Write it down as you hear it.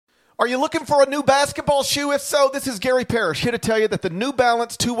Are you looking for a new basketball shoe? If so, this is Gary Parrish here to tell you that the New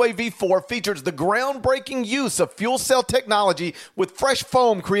Balance 2-Way V4 features the groundbreaking use of fuel cell technology with fresh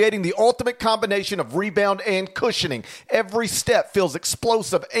foam, creating the ultimate combination of rebound and cushioning. Every step feels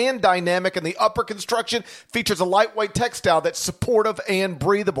explosive and dynamic, and the upper construction features a lightweight textile that's supportive and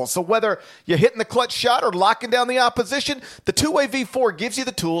breathable. So whether you're hitting the clutch shot or locking down the opposition, the 2-Way V4 gives you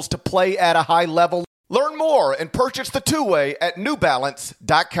the tools to play at a high level. Learn more and purchase the 2-Way at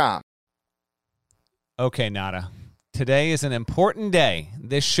newbalance.com. Okay, Nada. Today is an important day.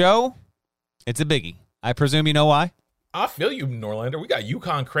 This show, it's a biggie. I presume you know why? I feel you, Norlander. We got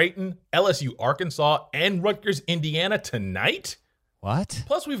UConn Creighton, LSU Arkansas, and Rutgers Indiana tonight. What?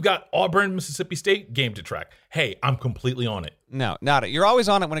 Plus, we've got Auburn Mississippi State game to track. Hey, I'm completely on it. No, Nada. You're always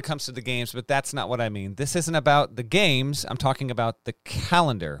on it when it comes to the games, but that's not what I mean. This isn't about the games. I'm talking about the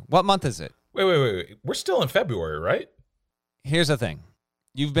calendar. What month is it? Wait. We're still in February, right? Here's the thing.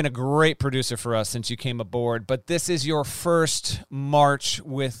 You've been a great producer for us since you came aboard, but this is your first March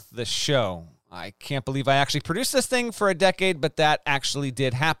with the show. I can't believe I actually produced this thing for a decade, but that actually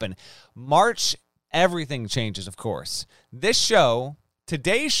did happen. March, everything changes, of course. This show,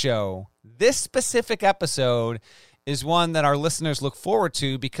 today's show, this specific episode is one that our listeners look forward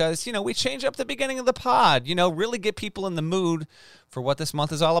to because, we change up the beginning of the pod, really get people in the mood for what this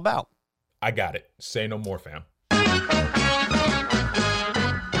month is all about. I got it. Say no more, fam.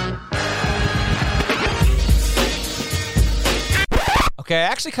 Okay, I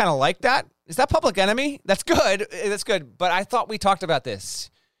actually kind of like that. Is that Public Enemy? That's good. That's good. But I thought we talked about this.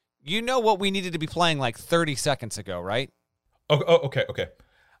 You know what we needed to be playing like 30 seconds ago, right? Okay.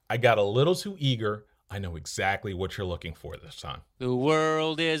 I got a little too eager. I know exactly what you're looking for this time. The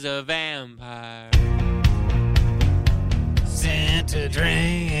world is a vampire. Santa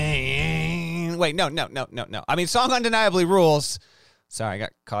Drain. Wait, no. I mean, song undeniably rules. Sorry, I got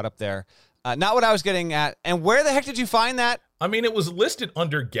caught up there. Not what I was getting at. And where the heck did you find that? I mean, it was listed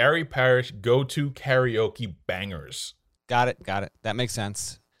under Gary Parrish Go-To Karaoke Bangers. Got it. That makes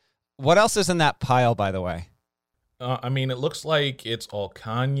sense. What else is in that pile, by the way? It looks like it's all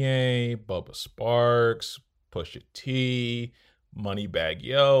Kanye, Bubba Sparks, Pusha T, Moneybagg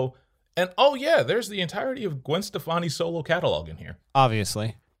Yo. And, there's the entirety of Gwen Stefani's solo catalog in here.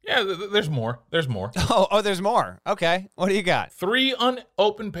 Obviously. Yeah, there's more. There's more. Oh, there's more. Okay. What do you got? 3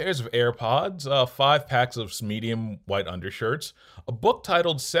 unopened pairs of AirPods, 5 packs of medium white undershirts, a book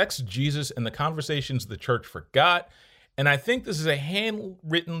titled Sex, Jesus, and the Conversations the Church Forgot. And I think this is a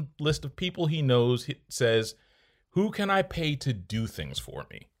handwritten list of people he knows. It says, who can I pay to do things for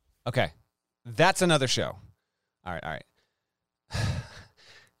me? Okay. That's another show. All right. All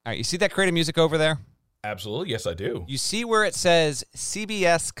right, you see that creative music over there? Absolutely. Yes, I do. You see where it says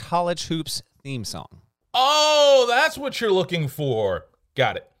CBS College Hoops theme song? Oh, that's what you're looking for.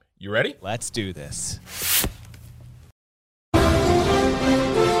 Got it. You ready? Let's do this.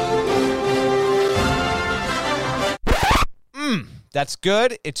 That's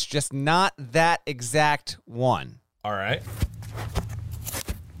good. It's just not that exact one. All right.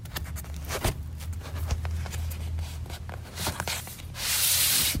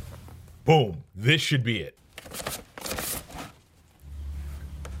 Boom. This should be it.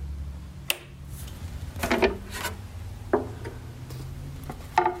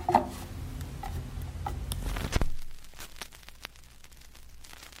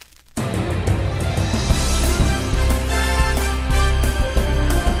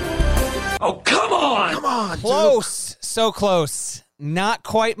 Oh, come on! Come on, Close. So close. Not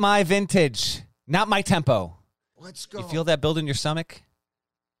quite my vintage. Not my tempo. Let's go. You feel that build in your stomach?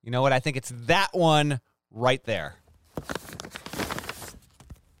 You know what? I think it's that one right there.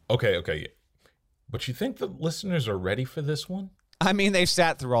 Okay. But you think the listeners are ready for this one? I mean, they've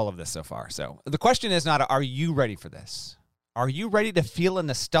sat through all of this so far. So the question is not, are you ready for this? Are you ready to feel a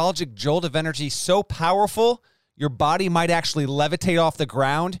nostalgic jolt of energy so powerful your body might actually levitate off the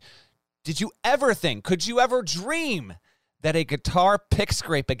ground? Did you ever think, could you ever dream that a guitar pick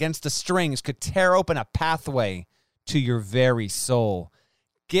scrape against the strings could tear open a pathway to your very soul?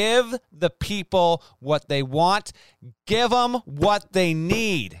 Give the people what they want. Give them what they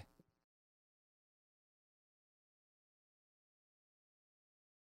need.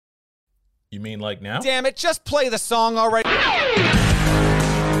 You mean like now? Damn it, just play the song already.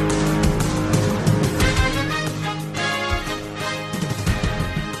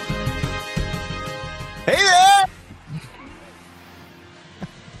 Hey there!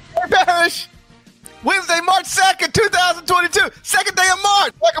 Hey, Parrish! Wednesday, March 2nd, 2022, second day of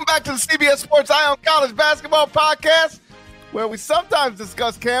March. Welcome back to the CBS Sports Eye on College Basketball Podcast, where we sometimes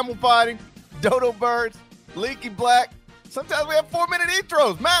discuss camel fighting, dodo birds, leaky black, Sometimes we have 4-minute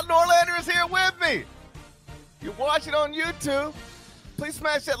intros. Matt Norlander is here with me. You're watching on YouTube. Please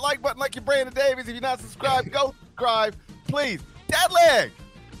smash that like button like you're Brandon Davies. If you're not subscribed, go subscribe, please. Deadleg.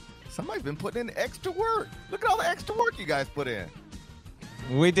 Somebody's been putting in extra work. Look at all the extra work you guys put in.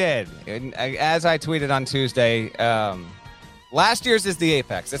 We did. And as I tweeted on Tuesday, last year's is the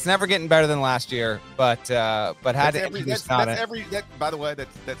apex. It's never getting better than last year, but had to introduce on it. By the way,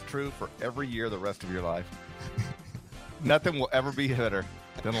 that's true for every year the rest of your life. Nothing will ever be better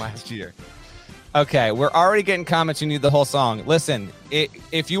than last year. Okay, we're already getting comments. You need the whole song. Listen,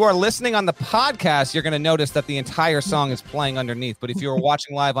 if you are listening on the podcast, you're going to notice that the entire song is playing underneath. But if you are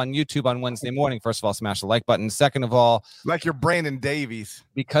watching live on YouTube on Wednesday morning, first of all, smash the like button. Second of all, like you're Brandon Davies.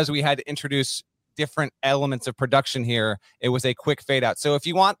 Because we had to introduce different elements of production here, it was a quick fade out. So if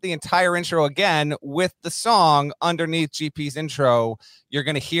you want the entire intro again with the song underneath GP's intro, you're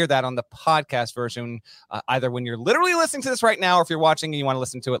going to hear that on the podcast version, either when you're literally listening to this right now, or if you're watching and you want to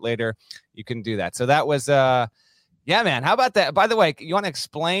listen to it later, you can do that. So that was, yeah, man. How about that? By the way, you want to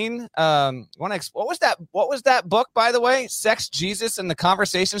explain, what was that book, by the way? Sex, Jesus, and the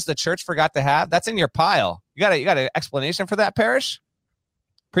Conversations the Church Forgot to Have. That's in your pile. You got an explanation for that, Parrish?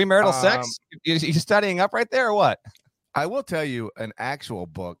 Premarital sex? You studying up right there or what? I will tell you an actual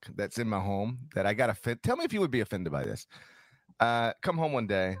book that's in my home that I got offended. Tell me if you would be offended by this. Come home one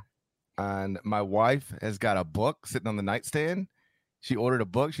day and my wife has got a book sitting on the nightstand. She ordered a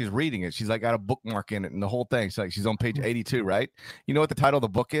book. She's reading it. She's like got a bookmark in it and the whole thing. She's on page 82, right? You know what the title of the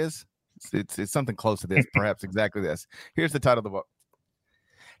book is? It's something close to this, perhaps exactly this. Here's the title of the book.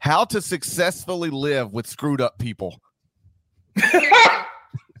 How to Successfully Live with Screwed Up People.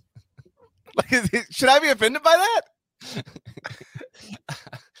 Should I be offended by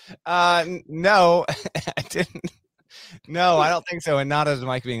that? No, I didn't. No, I don't think so. And not as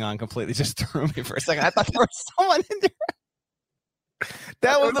Mike being on completely just threw me for a second. I thought there was someone in there.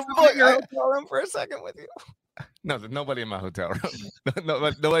 That was the book. Your hotel room for a second with you. No, there's nobody in my hotel room.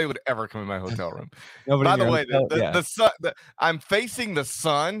 Nobody would ever come in my hotel room. Nobody. By the way, the sun. I'm facing the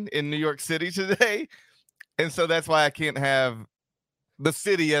sun in New York City today, and so that's why I can't have the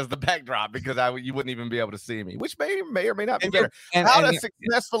city as the backdrop, because you wouldn't even be able to see me, which may or may not be better. How to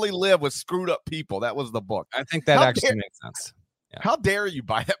Successfully Live with Screwed Up People. That was the book. I think that actually makes sense. Yeah. How dare you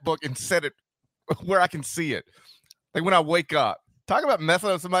buy that book and set it where I can see it? Like when I wake up. Talk about messing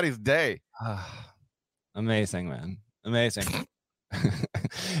up somebody's day. Amazing, man. Amazing.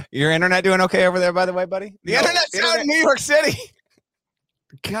 Your internet doing okay over there, by the way, buddy? The internet's out in New York City.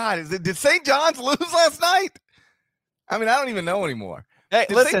 God, did St. John's lose last night? I mean, I don't even know anymore. Hey,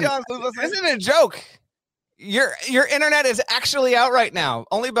 listen, this isn't a joke. Your internet is actually out right now.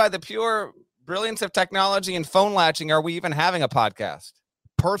 Only by the pure brilliance of technology and phone latching are we even having a podcast.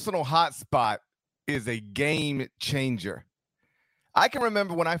 Personal hotspot is a game changer. I can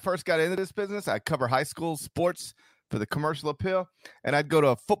remember when I first got into this business, I cover high school sports for the Commercial Appeal, and I'd go to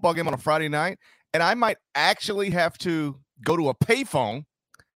a football game on a Friday night, and I might actually have to go to a payphone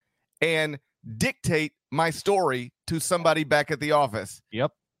and dictate my story to somebody back at the office.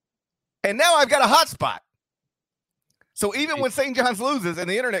 Yep. And now I've got a hotspot. So even when St. John's loses and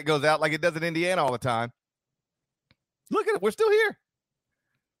the internet goes out like it does in Indiana all the time, look at it. We're still here.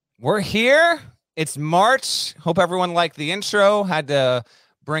 We're here. It's March. Hope everyone liked the intro. Had to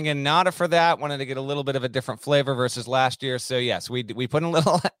bring in Nada for that. Wanted to get a little bit of a different flavor versus last year. So yes, we put in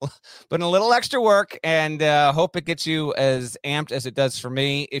a little extra work, and hope it gets you as amped as it does for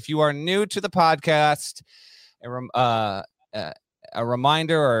me. If you are new to the podcast, a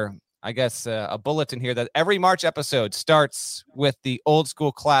reminder, or I guess a bulletin here, that every March episode starts with the old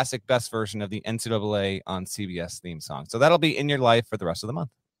school classic best version of the NCAA on CBS theme song. So that'll be in your life for the rest of the month.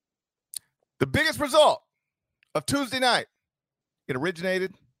 The biggest result of Tuesday night, it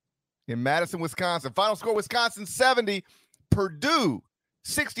originated in Madison, Wisconsin. Final score, Wisconsin 70, Purdue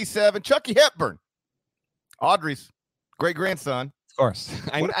 67. Chucky Hepburn, Audrey's great-grandson. Of course.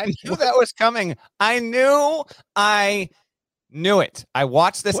 I knew that was coming. I knew it. I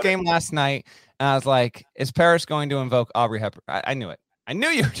watched this game last night, and I was like, is Parrish going to invoke Aubrey Hepburn? I knew it. I knew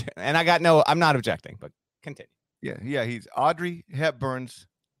you were doing it, and I'm not objecting, but continue. Yeah, he's Audrey Hepburn's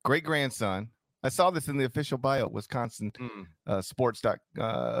great-grandson. I saw this in the official bio, Wisconsin Sports.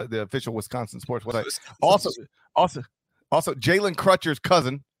 The official Wisconsin Sports website. Also, Jalen Crutcher's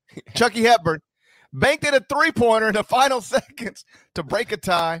cousin, Chucky Hepburn, banked in a three-pointer in the final seconds to break a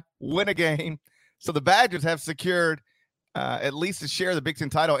tie, win a game. So the Badgers have secured at least a share of the Big Ten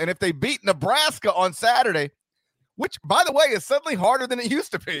title. And if they beat Nebraska on Saturday, which, by the way, is suddenly harder than it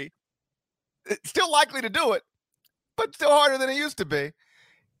used to be, it's still likely to do it, but still harder than it used to be.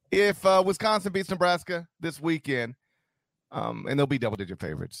 If Wisconsin beats Nebraska this weekend, and they'll be double-digit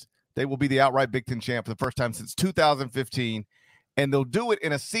favorites. They will be the outright Big Ten champ for the first time since 2015, and they'll do it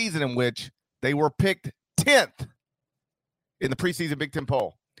in a season in which they were picked 10th in the preseason Big Ten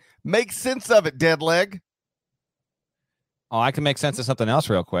poll. Make sense of it, dead leg. Oh, I can make sense of something else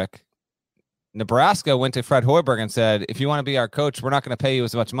real quick. Nebraska went to Fred Hoiberg and said, if you want to be our coach, we're not going to pay you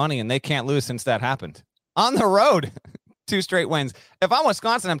as much money, and they can't lose since that happened. On the road, 2 straight wins. If I'm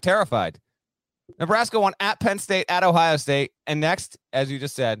Wisconsin, I'm terrified. Nebraska won at Penn State, at Ohio State, and next, as you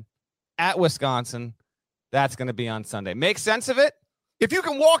just said, at Wisconsin. That's going to be on Sunday. Make sense of it? If you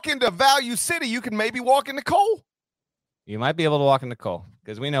can walk into Value City, you can maybe walk into Cole. You might be able to walk into Cole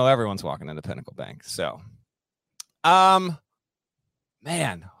because we know everyone's walking into Pinnacle Bank. So, man,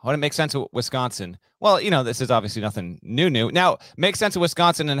 what it makes sense of Wisconsin. Well, this is obviously nothing new. Now, makes sense of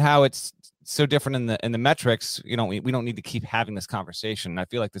Wisconsin and how it's so different in the metrics. We don't need to keep having this conversation. I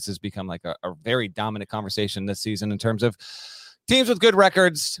feel like this has become like a very dominant conversation this season in terms of teams with good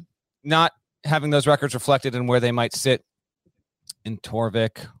records not having those records reflected in where they might sit in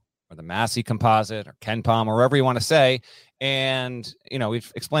Torvik or the Massey Composite or KenPom or wherever you want to say. And,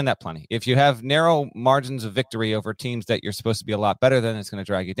 we've explained that plenty. If you have narrow margins of victory over teams that you're supposed to be a lot better than, it's going to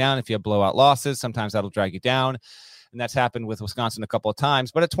drag you down. If you have blowout losses, sometimes that'll drag you down. And that's happened with Wisconsin a couple of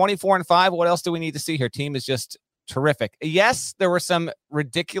times. But at 24-5, what else do we need to see here? Team is just terrific. Yes, there were some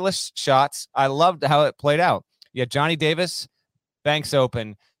ridiculous shots. I loved how it played out. You had Johnny Davis, banks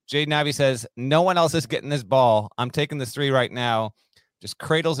open. Jaden Ivey says, no one else is getting this ball. I'm taking this 3 right now. Just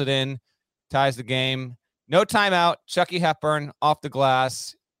cradles it in, ties the game. No timeout. Chucky Hepburn off the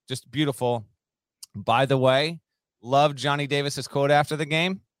glass. Just beautiful. By the way, loved Johnny Davis's quote after the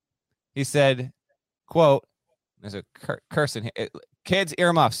game. He said, quote, there's a curse in here. Kids,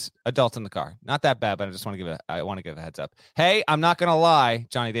 earmuffs, adults in the car. Not that bad, but I want to give a heads up. Hey, I'm not going to lie,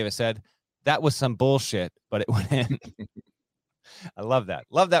 Johnny Davis said. That was some bullshit, but it went in. I love that.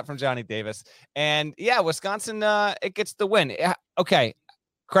 Love that from Johnny Davis. And yeah, Wisconsin, it gets the win. Yeah, okay.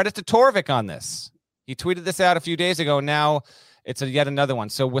 Credit to Torvik on this. He tweeted this out a few days ago. Now it's yet another one.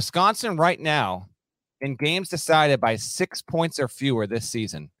 So Wisconsin right now in games decided by 6 points or fewer this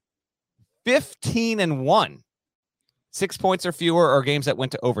season, 15-1. 6 points or fewer or games that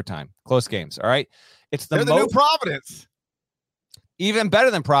went to overtime. Close games. All right. They're the new Providence. Even better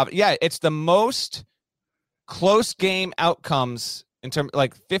than Providence. Yeah. It's the most close game outcomes in terms,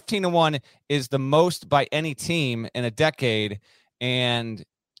 like 15-1 is the most by any team in a decade. And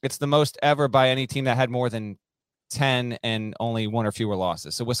it's the most ever by any team that had more than 10 and only 1 or fewer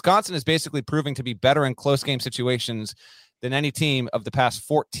losses. So Wisconsin is basically proving to be better in close game situations than any team of the past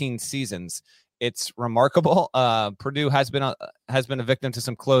 14 seasons. It's remarkable. Purdue has been a victim to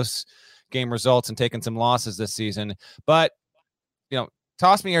some close game results and taken some losses this season. But,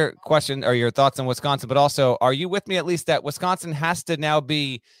 toss me your question or your thoughts on Wisconsin, but also, are you with me at least that Wisconsin has to now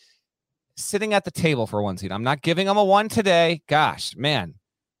be sitting at the table for 1 seed? I'm not giving them a 1 today. Gosh, man,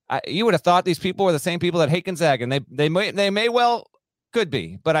 you would have thought these people were the same people that hate Gonzaga, and they may well could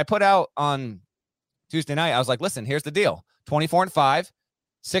be. But I put out on Tuesday night, I was like, listen, here's the deal: 24-5,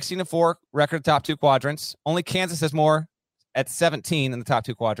 16-4 record top 2 quadrants. Only Kansas has more at 17 in the top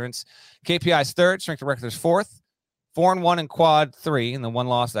 2 quadrants. KPI is 3rd, strength of record is 4th. 4-1 in quad 3, and the 1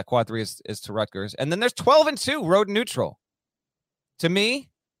 loss, that quad 3 is to Rutgers. And then there's 12-2 road neutral. To me,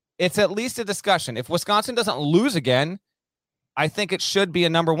 it's at least a discussion. If Wisconsin doesn't lose again, I think it should be a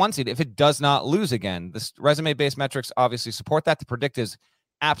number 1 seed. If it does not lose again, the resume-based metrics obviously support that. The predictors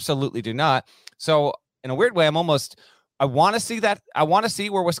absolutely do not. So in a weird way, I want to see that. I want to see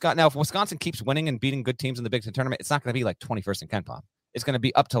where Wisconsin, now if Wisconsin keeps winning and beating good teams in the Big Ten tournament, it's not going to be like 21st in KenPom. It's going to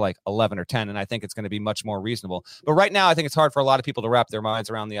be up to like 11 or 10, and I think it's going to be much more reasonable. But right now, I think it's hard for a lot of people to wrap their minds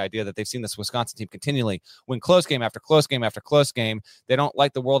around the idea that they've seen this Wisconsin team continually win close game after close game after close game. They don't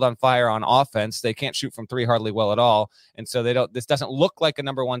light the world on fire on offense. They can't shoot from 3 hardly well at all, and so this doesn't look like a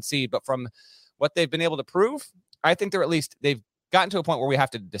number 1 seed. But from what they've been able to prove, I think they've gotten to a point where we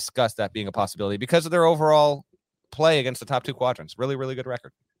have to discuss that being a possibility because of their overall play against the top 2 quadrants. Really, really good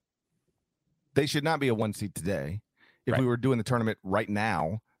record. They should not be a 1 seed today. If we were doing the tournament right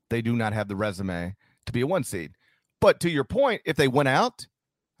now, they do not have the resume to be a 1 seed. But to your point, if they went out,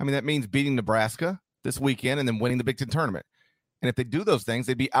 that means beating Nebraska this weekend and then winning the Big Ten tournament. And if they do those things,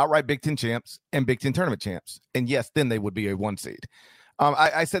 they'd be outright Big Ten champs and Big Ten tournament champs. And yes, then they would be a 1 seed.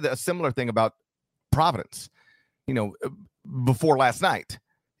 I said a similar thing about Providence, before last night.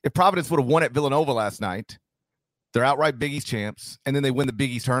 If Providence would have won at Villanova last night, they're outright Big East champs, and then they win the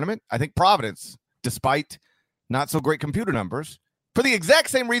Big East tournament. I think Providence, despite not so great computer numbers, for the exact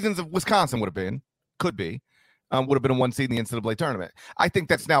same reasons of Wisconsin would have been a 1 seed in the NCAA tournament. I think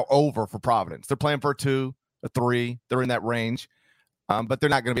that's now over for Providence. They're playing for a 2. a 3. They're in that range, but they're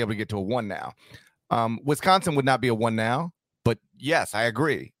not going to be able to get to a 1 now. Wisconsin would not be a 1 now, but yes, I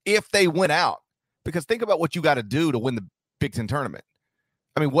agree. If they went out, because think about what you got to do to win the Big Ten tournament.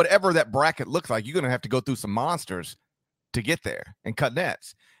 I mean, whatever that bracket looks like, you're going to have to go through some monsters to get there and cut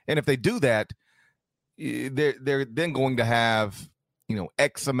nets. And if they do that, they're then going to have,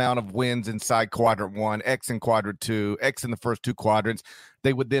 X amount of wins inside quadrant 1, X in quadrant 2, X in the first 2 quadrants.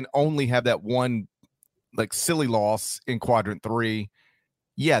 They would then only have that one silly loss in quadrant 3.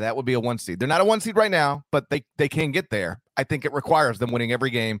 Yeah, that would be a 1 seed. They're not a 1 seed right now, but they can get there. I think it requires them winning every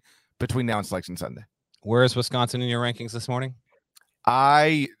game between now and Selection Sunday. Where is Wisconsin in your rankings this morning?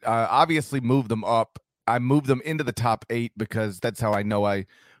 I obviously moved them up. I moved them into the top 8 because that's how I know I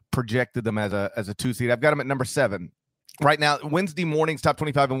projected them as a 2 seed. I've got them at number 7 right now. Wednesday morning's top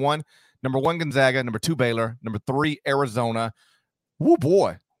 25 and 1. Number 1 Gonzaga, number 2 Baylor, number 3 Arizona. Woo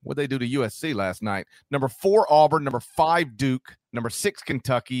boy, what'd they do to USC last night? Number 4 Auburn, number 5 Duke, number 6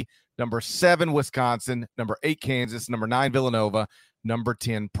 Kentucky, number 7 Wisconsin, number 8 Kansas, number 9 Villanova, number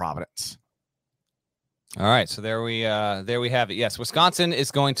 10 Providence. All right, so there we have it. Yes, Wisconsin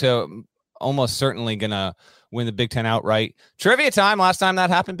is going to almost certainly going to win the Big Ten outright. Trivia time. Last time that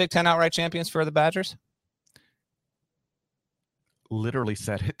happened, Big Ten outright champions for the Badgers. Literally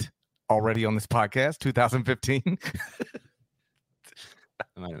said it already on this podcast, 2015.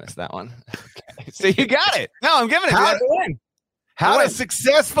 I might have missed that one. Okay. So you got it. No, I'm giving it How to you. How to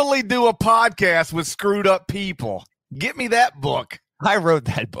successfully do a podcast with screwed up people. Get me that book. I wrote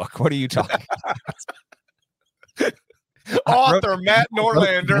that book. What are you talking about? Author Matt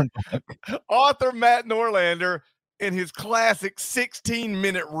Norlander in his classic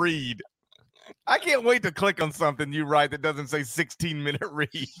 16-minute read. I can't wait to click on something you write that doesn't say 16-minute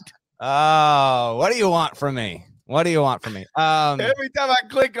read. Oh, what do you want from me? Every time I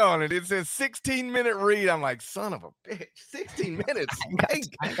click on it, it says 16-minute read. I'm like, son of a bitch, 16 minutes. I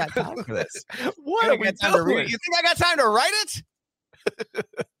ain't got time for this. What are we doing? You think I got time to write it?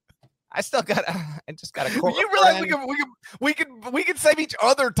 I just got a core. You realize we could save each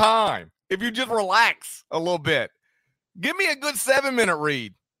other time if you just relax a little bit. Give me a good 7-minute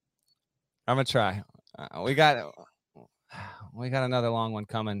read. I'm gonna try. We got another long one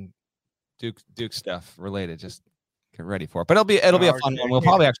coming. Duke stuff related. Just get ready for it. But it'll be a fun one. We'll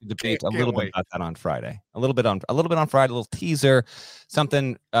probably actually debate a little bit about that on Friday. A little bit on Friday. A little teaser,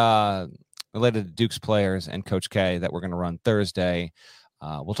 something related to Duke's players and Coach K that we're gonna run Thursday.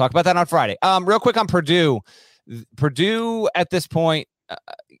 We'll talk about that on Friday. Real quick on Purdue. Purdue at this point,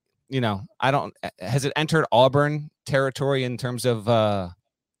 has it entered Auburn territory in terms of,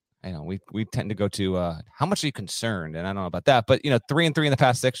 we tend to go to how much are you concerned? And I don't know about that, but 3-3 in the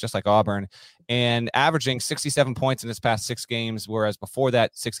past 6, just like Auburn, and averaging 67 points in its past 6 games. Whereas before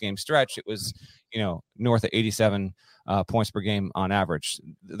that 6-game stretch, it was, north of 87 points per game on average.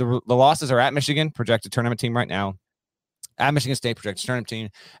 The losses are at Michigan, projected tournament team right now. At Michigan State, projected tournament team.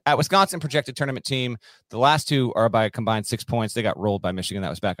 At Wisconsin, projected tournament team. The last 2 are by a combined 6 points. They got rolled by Michigan. That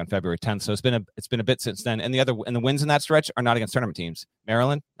was back on February 10th. So it's been a bit since then. And the wins in that stretch are not against tournament teams.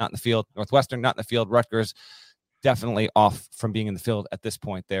 Maryland, not in the field. Northwestern, not in the field. Rutgers, definitely off from being in the field at this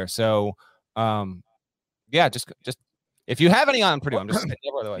point there. So, just if you have any on Purdue, I'm just saying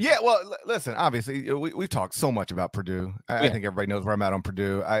otherwise. Yeah, well, listen, obviously, we've talked so much about Purdue. I think everybody knows where I'm at on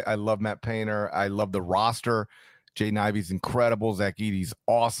Purdue. I love Matt Painter. I love the roster. Jaden Ivey's incredible. Zach Edey's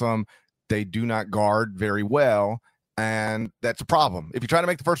awesome. They do not guard very well, and that's a problem. If you're trying to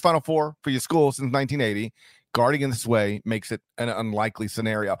make the first Final Four for your school since 1980, guarding in this way makes it an unlikely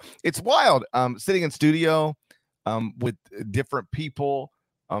scenario. It's wild. Sitting in studio with different people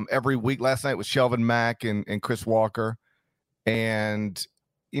every week. Last night was Shelvin Mack and Chris Walker, and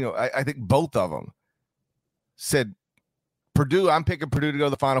I think both of them said Purdue. I'm picking Purdue to go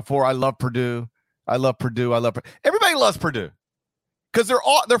to the Final Four. I love Purdue. Everybody loves Purdue because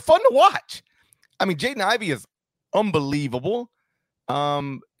they're fun to watch. I mean, Jaden Ivey is unbelievable.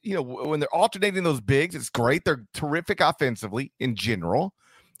 When they're alternating those bigs, it's great. They're terrific offensively in general.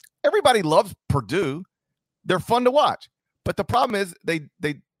 Everybody loves Purdue. They're fun to watch. But the problem is the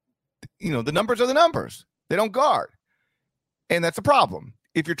numbers are the numbers. They don't guard. And that's a problem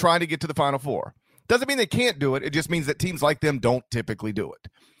if you're trying to get to the Final Four. Doesn't mean they can't do it. It just means that teams like them don't typically do it.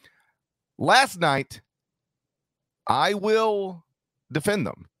 Last night, I will defend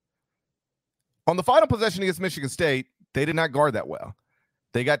them. On the final possession against Michigan State, they did not guard that well.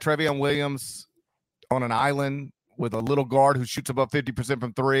 They got Trevion Williams on an island with a little guard who shoots above 50%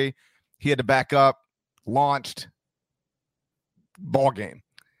 from 3. He had to back up, launched, ball game.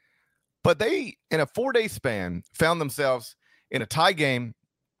 But they, in a 4-day span, found themselves in a tie game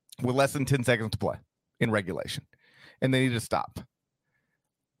with less than 10 seconds to play in regulation, and they need to stop.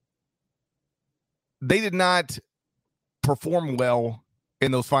 They did not perform well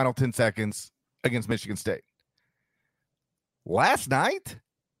in those final 10 seconds against Michigan State. Last night,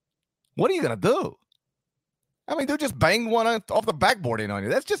 what are you going to do? I mean, they're just banging one off the backboard in on you.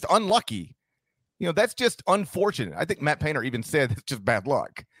 That's just unlucky. That's just unfortunate. I think Matt Painter even said it's just bad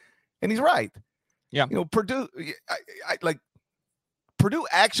luck. And he's right. Yeah. Purdue, Purdue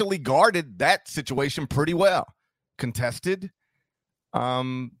actually guarded that situation pretty well. Contested.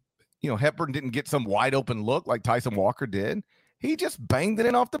 Hepburn didn't get some wide open look like Tyson Walker did. He just banged it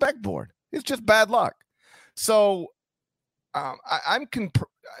in off the backboard. It's just bad luck. So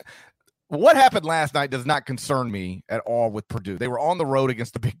what happened last night does not concern me at all with Purdue. They were on the road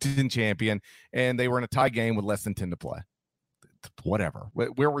against the Big Ten champion, and they were in a tie game with less than 10 to play. Whatever.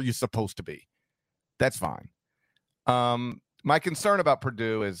 Where were you supposed to be? That's fine. My concern about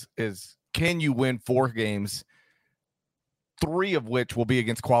Purdue is can you win 4 games, 3 of which will be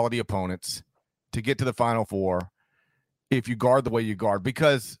against quality opponents, to get to the Final Four if you guard the way you guard?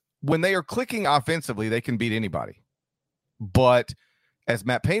 Because when they are clicking offensively, they can beat anybody. But as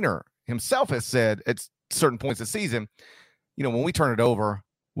Matt Painter himself has said at certain points of the season, when we turn it over,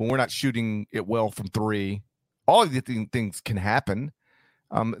 when we're not shooting it well from 3, all of the things can happen.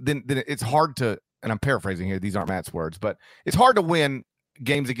 Then it's hard to, and I'm paraphrasing here, these aren't Matt's words, but it's hard to win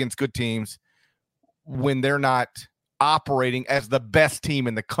games against good teams when they're not operating as the best team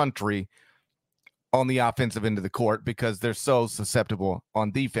in the country on the offensive end of the court, because they're so susceptible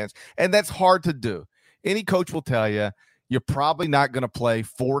on defense. And that's hard to do. Any coach will tell you, you're probably not going to play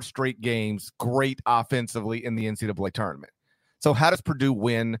 4 straight games great offensively in the NCAA tournament. So how does Purdue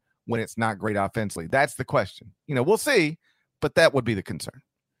win when it's not great offensively? That's the question. We'll see, but that would be the concern.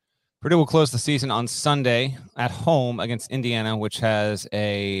 Purdue will close the season on Sunday at home against Indiana, which has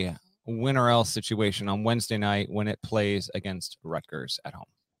a win or else situation on Wednesday night when it plays against Rutgers at home.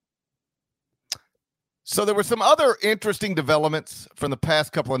 So there were some other interesting developments from the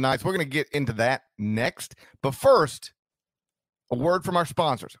past couple of nights. We're going to get into that next. But first, a word from our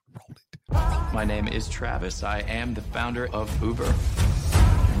sponsors. Roll it. My name is Travis. I am the founder of Uber.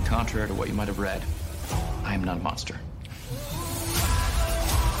 And contrary to what you might have read, I am not a monster.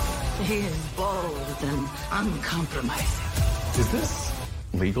 He is bold and uncompromising. Is this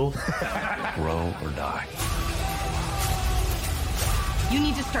legal? Roll or die. You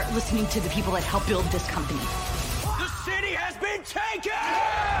need to start listening to the people that help build this company. The city has been taken!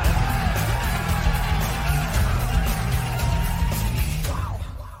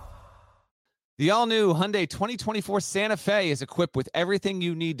 The all-new Hyundai 2024 Santa Fe is equipped with everything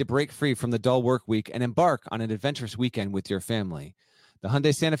you need to break free from the dull work week and embark on an adventurous weekend with your family. The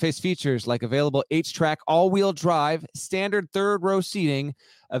Hyundai Santa Fe's features like available H-Track all-wheel drive, standard third-row seating,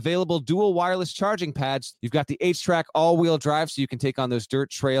 available dual wireless charging pads. You've got the H-Track all-wheel drive so you can take on those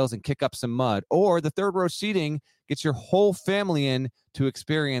dirt trails and kick up some mud. Or the third-row seating gets your whole family in to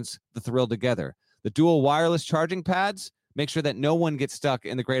experience the thrill together. The dual wireless charging pads make sure that no one gets stuck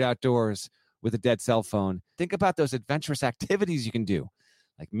in the great outdoors with a dead cell phone. Think about those adventurous activities you can do.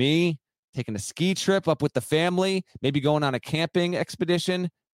 Like me, taking a ski trip up with the family, maybe going on a camping expedition,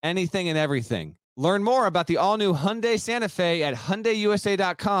 anything and everything. Learn more about the all-new Hyundai Santa Fe at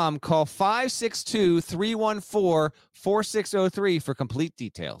HyundaiUSA.com. Call 562-314-4603 for complete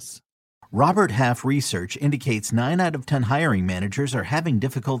details. Robert Half research indicates 9 out of 10 hiring managers are having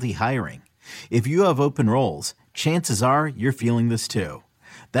difficulty hiring. If you have open roles, chances are you're feeling this too.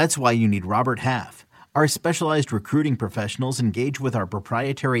 That's why you need Robert Half. Our specialized recruiting professionals engage with our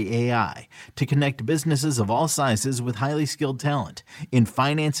proprietary AI to connect businesses of all sizes with highly skilled talent in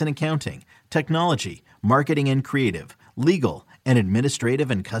finance and accounting, technology, marketing and creative, legal, and administrative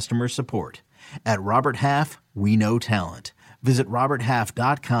and customer support. At Robert Half, we know talent. Visit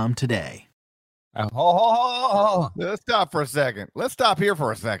roberthalf.com today. Let's stop for a second. Let's stop here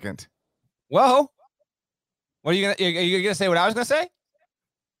for a second. Whoa. What are you going to say what I was going to say?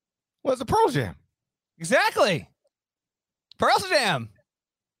 What's the Pearl Jam? Exactly. Pearl Jam.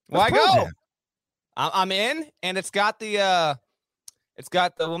 Why Pearl go? Jam? I'm in, and it's got the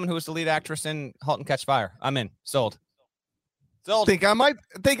woman who was the lead actress in *Halt and Catch Fire*. I'm in. Sold. Think I might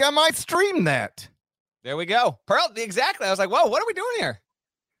stream that. There we go. Pearl. Exactly. I was like, whoa, what are we doing here?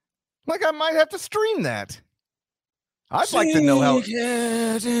 Like I might have to stream that. I'd like to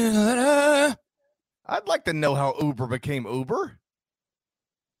know how Uber became Uber.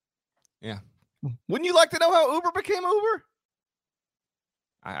 Yeah. Wouldn't you like to know how Uber became Uber?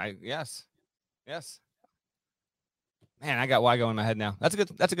 Yes. Man, I got Wygo in my head now. That's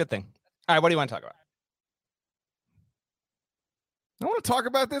a good thing. All right, what do you want to talk about? I want to talk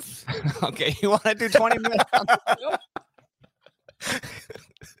about this. Okay, you want to do 20 minutes?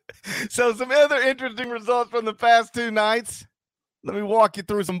 So some other interesting results from the past 2 nights. Let me walk you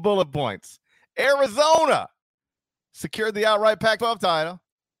through some bullet points. Arizona secured the outright Pac-12 title.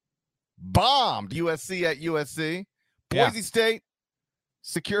 Bombed USC at USC. Boise State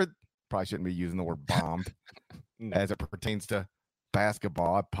secured, probably shouldn't be using the word bombed as it pertains to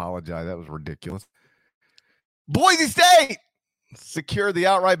basketball. I apologize. That was ridiculous. Boise State secured the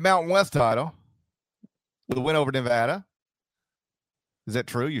outright Mountain West title with a win over Nevada. Is that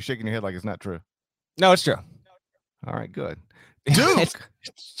true? You're shaking your head like it's not true. No, it's true. All right, good. Duke.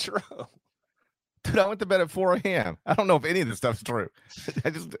 It's true. Dude, I went to bed at 4 a.m. I don't know if any of this stuff's true. I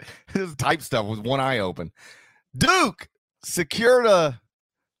just type stuff with one eye open. Duke secured at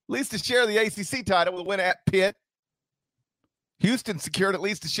least a share of the ACC title with a win at Pitt. Houston secured at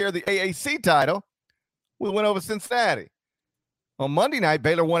least a share of the AAC title with a win over Cincinnati. On Monday night,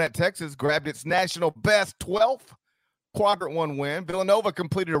 Baylor won at Texas, grabbed its national best 12th Quadrant 1 win. Villanova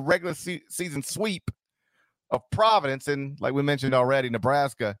completed a regular season sweep of Providence, and like we mentioned already,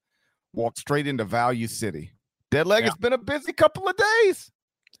 Nebraska walked straight into Value City. Deadleg, It's been a busy couple of days.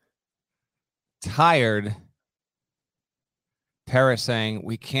 Tired. Paris saying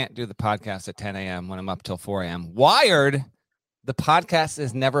we can't do the podcast at 10 a.m. when I'm up till 4 a.m. Wired, the podcast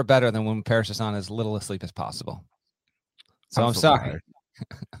is never better than when Paris is on as little asleep as possible. So I'm sorry.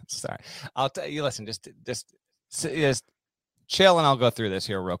 Sorry. I'll tell you, listen, just chill and I'll go through this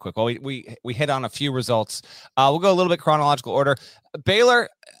here real quick. Well, we hit on a few results. We'll go a little bit chronological order. Baylor,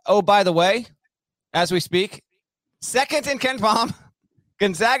 oh, by the way, as we speak, second in KenPom,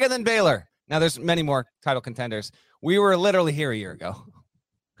 Gonzaga, then Baylor. Now there's many more title contenders. We were literally here a year ago.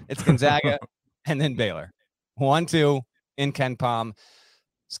 It's Gonzaga and then Baylor. 1-2 in KenPom.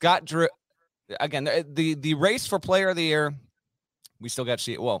 Scott Drew, again, the race for player of the year, we still got to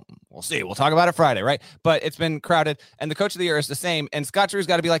see. Well, we'll see. We'll talk about it Friday, right? But it's been crowded, and the coach of the year is the same. And Scott Drew's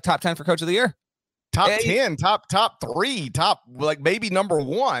got to be like top 10 for coach of the year. Top 10, top 3, top like maybe number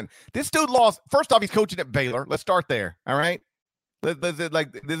 1. This dude lost. First off, he's coaching at Baylor. Let's start there. All right. He's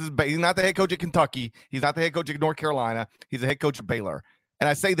not the head coach at Kentucky. He's not the head coach at North Carolina. He's the head coach at Baylor. And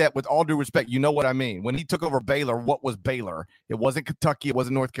I say that with all due respect. You know what I mean. When he took over Baylor, what was Baylor? It wasn't Kentucky. It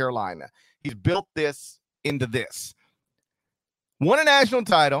wasn't North Carolina. He's built this into this. Won a national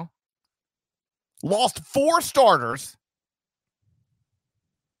title. Lost 4 starters.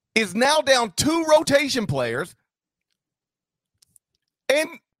 Is now down 2 rotation players. And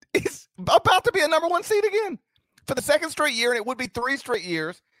is about to be a number 1 seed again for the second straight year. And it would be 3 straight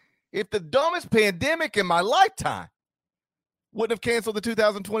years if the dumbest pandemic in my lifetime wouldn't have canceled the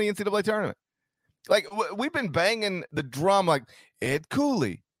 2020 NCAA tournament. Like, we've been banging the drum like Ed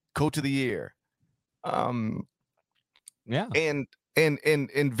Cooley, coach of the year. Yeah. And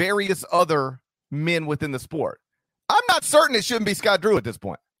various other men within the sport. I'm not certain it shouldn't be Scott Drew at this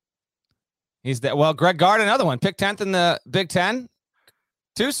point. He's that. Well, Greg Gard, another one. Picked 10th in the Big Ten.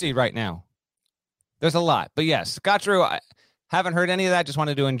 2 seed right now. There's a lot. But yes, Scott Drew, I haven't heard any of that. Just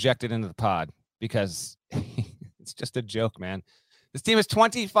wanted to inject it into the pod because it's just a joke, man. This team is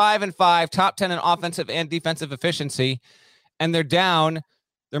 25-5, top 10 in offensive and defensive efficiency, and they're down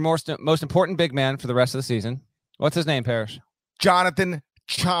their most important big man for the rest of the season. What's his name, Parrish? Jonathan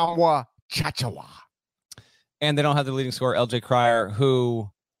Tchamwa Tchatchoua. And they don't have the leading scorer, LJ Cryer, who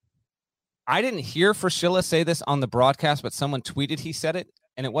I didn't hear Fraschilla say this on the broadcast, but someone tweeted he said it,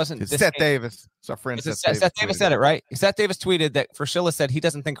 and it wasn't it's Seth Davis. It's our friend Seth Davis. Seth Davis said it, right? Seth Davis tweeted that Fraschilla said he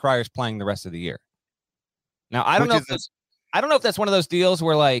doesn't think Cryer's playing the rest of the year. Now, I don't know if that's one of those deals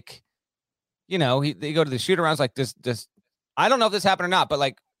where, like, you know, they go to the shoot-arounds like this. I don't know if this happened or not, but,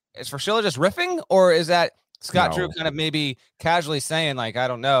 like, is Fraschilla just riffing, or is that Scott Drew kind of maybe casually saying, like, I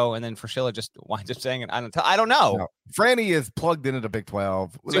don't know, and then Fraschilla just winds up saying it? I don't know. No. Franny is plugged into the Big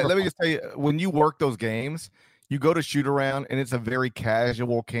 12. Let me just tell you, when you work those games, you go to shoot around, and it's a very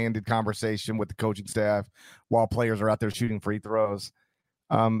casual, candid conversation with the coaching staff while players are out there shooting free throws.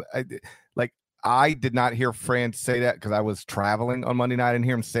 I did not hear Fran say that because I was traveling on Monday night. I didn't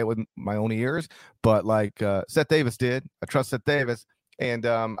hear him say it with my own ears, but Seth Davis did. I trust Seth Davis, and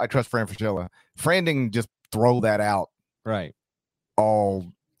I trust Fran Fraschilla. Fran didn't just throw that out right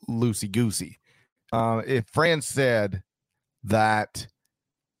all loosey-goosey. If Fran said that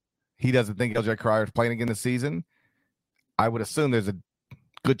he doesn't think LJ Cryer is playing again this season, I would assume there's a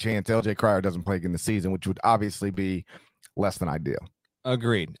good chance LJ Cryer doesn't play again this season, which would obviously be less than ideal.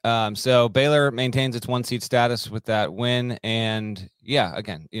 Agreed. So Baylor maintains its 1 seed status with that win. And yeah,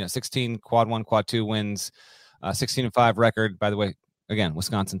 again, 16 quad 1, quad 2 wins, 16-5 record. By the way, Again,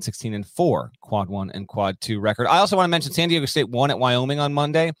 Wisconsin 16-4, quad 1 and quad 2 record. I also want to mention San Diego State won at Wyoming on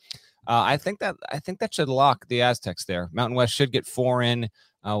Monday. I think that should lock the Aztecs there. Mountain West should get 4 in.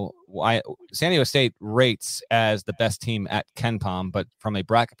 San Diego State rates as the best team at KenPom, but from a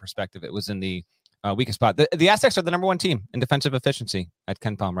bracket perspective, it was in the weakest spot. The Aztecs are the number 1 team in defensive efficiency at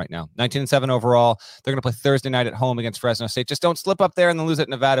KenPom right now. 19-7 overall. They're going to play Thursday night at home against Fresno State. Just don't slip up there and then lose at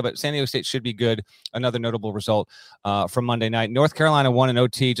Nevada, but San Diego State should be good. Another notable result from Monday night. North Carolina won an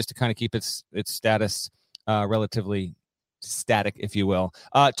OT just to kind of keep its status relatively static, if you will.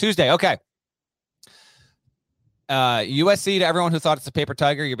 Tuesday, okay. USC, to everyone who thought it's a paper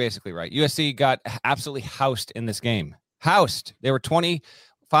tiger, you're basically right. USC got absolutely housed in this game. Housed. They were 25-4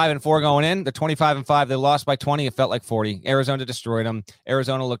 going in. They're 25-5. They lost by 20. It felt like 40. Arizona destroyed them.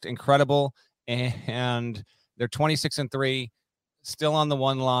 Arizona looked incredible, and they're 26-3, still on the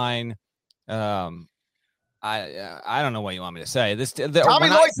one line. I don't know what you want me to say. Tommy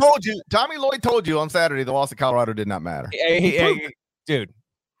Lloyd told you on Saturday the loss of Colorado did not matter. Dude,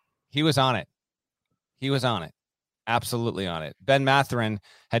 he was on it. He was on it. Absolutely on it. Ben Mathurin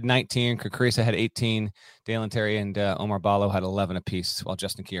had 19. Kakrisa had 18. Dalen Terry and Omar Ballo had 11 apiece, while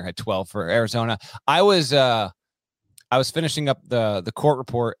Justin Kier had 12 for Arizona. I was finishing up the court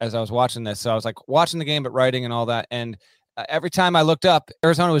report as I was watching this. So I was like watching the game, but writing and all that. And every time I looked up,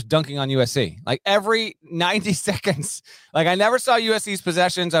 Arizona was dunking on USC. Like every 90 seconds. Like I never saw USC's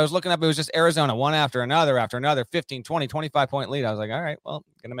possessions. I was looking up. It was just Arizona, one after another, 15, 20, 25-point lead. I was like, all right, well,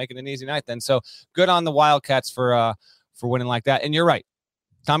 going to make it an easy night then. So good on the Wildcats for winning like that. And you're right.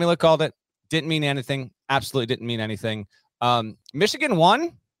 Tommy Lloyd called it. Didn't mean anything. Absolutely didn't mean anything. Michigan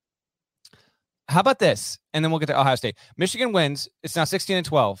won. How about this? And then we'll get to Ohio State. Michigan wins. It's now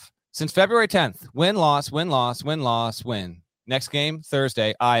 16-12. Since February 10th, win, loss, win, loss, win, loss, win. Next game,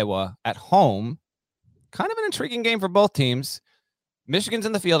 Thursday, Iowa at home. Kind of an intriguing game for both teams. Michigan's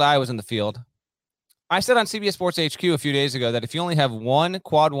in the field. Iowa's in the field. I said on CBS Sports HQ a few days ago that if you only have one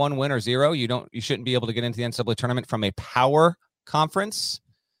quad 1 win or 0, you shouldn't be able to get into the NCAA tournament from a power conference.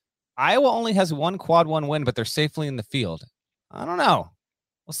 Iowa only has one quad 1 win, but they're safely in the field. I don't know.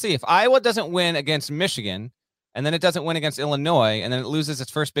 We'll see. If Iowa doesn't win against Michigan, and then it doesn't win against Illinois, and then it loses its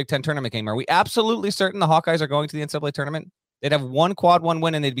first Big Ten tournament game, are we absolutely certain the Hawkeyes are going to the NCAA tournament? They'd have one quad 1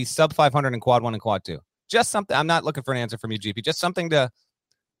 win, and they'd be sub 500 in quad 1 and quad 2. Just something. I'm not looking for an answer from you, GP. Just something to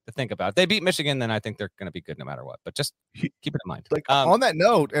think about. If they beat Michigan, then I think they're going to be good no matter what. But just keep it in mind. Like on that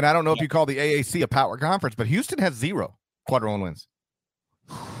note, and I don't know if you call the AAC a power conference, but Houston has 0 quad 1 wins.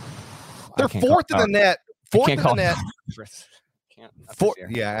 They're fourth in the net. Fourth in the net.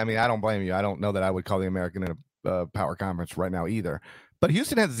 Yeah, I mean, I don't blame you. I don't know that I would call the American in a power conference right now either. But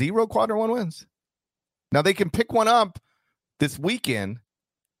Houston has 0 quad 1 wins. Now they can pick one up this weekend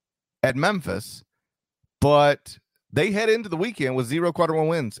at Memphis, but they head into the weekend with 0 quad 1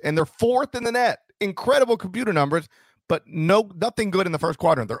 wins, and they're fourth in the net. Incredible computer numbers, but nothing good in the first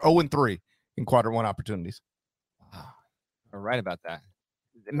quadrant. They're 0-3 in quadrant 1 opportunities. Wow. You're right about that.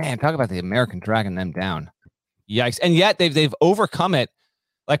 Man, talk about the American dragging them down. Yikes. And yet they've overcome it.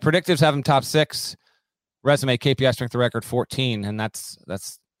 Like predictives have them top 6. Resume KPI strength of record 14, and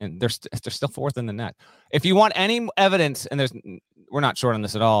and they're still fourth in the net. If you want any evidence, and we're not short on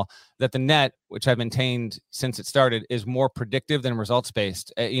this at all, that the net, which I've maintained since it started, is more predictive than results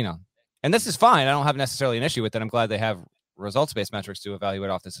based. And this is fine. I don't have necessarily an issue with it. I'm glad they have results based metrics to evaluate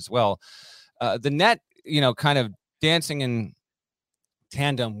off this as well. The net, kind of dancing in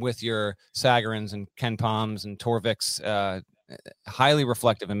tandem with your Sagarins and KenPoms and Torviks, highly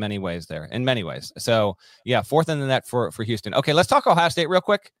reflective in many ways. So yeah, fourth in the net for Houston. Okay, let's talk Ohio State real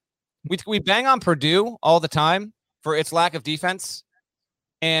quick. We bang on Purdue all the time for its lack of defense,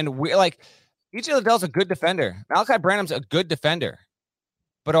 and we like EJ Liddell's a good defender. Malachi Branham's a good defender,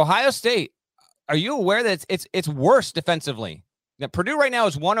 but Ohio State, are you aware that it's worse defensively? Now, Purdue right now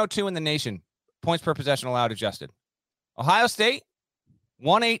is 102 in the nation, points per possession allowed adjusted. Ohio State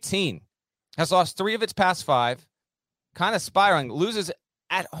 118, has lost 3 of its past 5. Kind of spiraling, loses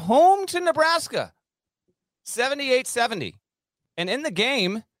at home to Nebraska, 78-70. And in the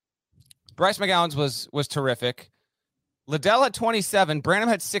game, Bryce McGowan's was terrific. Liddell had 27. Branham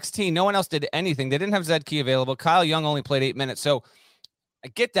had 16. No one else did anything. They didn't have Zed Key available. Kyle Young only played 8 minutes. So I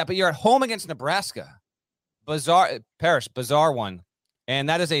get that, but you're at home against Nebraska. Bizarre one. And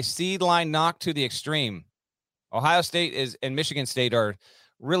that is a seed line knock to the extreme. Ohio State and Michigan State are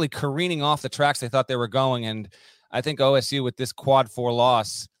really careening off the tracks they thought they were going, and I think OSU with this quad 4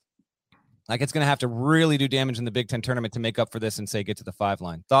 loss, like it's going to have to really do damage in the Big Ten tournament to make up for this and say get to the 5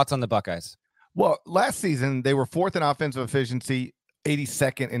 line. Thoughts on the Buckeyes? Well, last season they were 4th in offensive efficiency,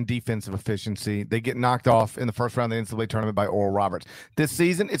 82nd in defensive efficiency. They get knocked off in the first round of the NCAA tournament by Oral Roberts. This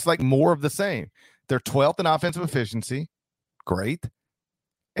season, it's like more of the same. They're 12th in offensive efficiency. Great.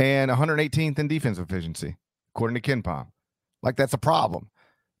 And 118th in defensive efficiency, according to KenPom. Like, that's a problem.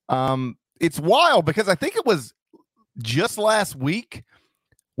 It's wild because I think it was just last week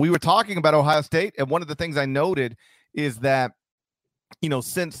we were talking about Ohio State, and one of the things I noted is that,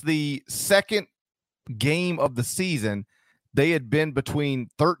 since the second game of the season, they had been between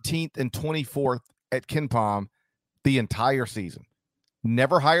 13th and 24th at KenPom the entire season.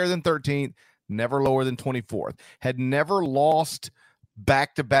 Never higher than 13th, never lower than 24th. Had never lost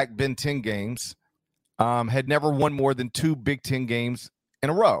back-to-back Big Ten games. Had never won more than 2 Big Ten games in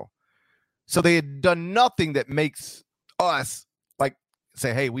a row. So they had done nothing that makes us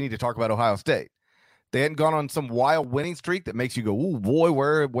say, hey, we need to talk about Ohio State. They hadn't gone on some wild winning streak that makes you go, oh boy,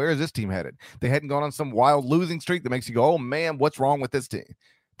 where is this team headed? They hadn't gone on some wild losing streak that makes you go, oh man, what's wrong with this team?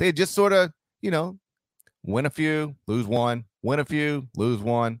 They had just sort of, win a few, lose one, win a few, lose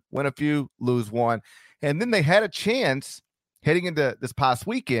one, win a few, lose one. And then they had a chance heading into this past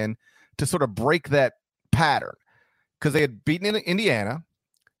weekend to sort of break that pattern because they had beaten Indiana.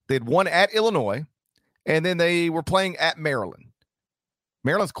 They had won at Illinois, and then they were playing at Maryland.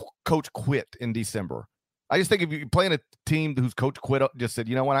 Maryland's coach quit in December. I just think if you're playing a team whose coach quit, just said,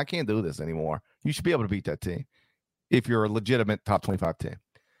 you know what, I can't do this anymore. You should be able to beat that team if you're a legitimate top 25 team.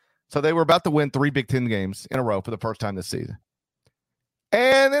 So they were about to win 3 Big Ten games in a row for the first time this season.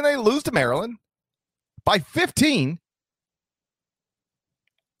 And then they lose to Maryland by 15.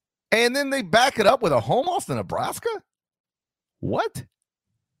 And then they back it up with a home loss to Nebraska? What?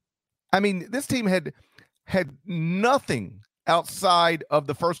 I mean, this team had nothing outside of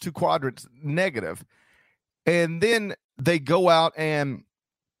the first 2 quadrants negative. And then they go out and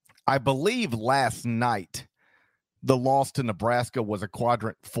I believe last night the loss to Nebraska was a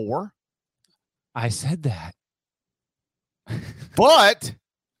quadrant 4. I said that. But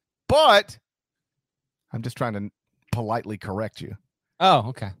I'm just trying to politely correct you. Oh,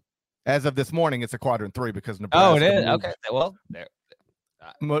 okay. As of this morning, it's a quadrant 3 because Nebraska. Oh, it is? Okay. Well, there.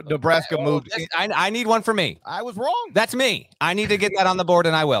 Nebraska moved. I need one for me. I was wrong. That's me. I need to get that on the board,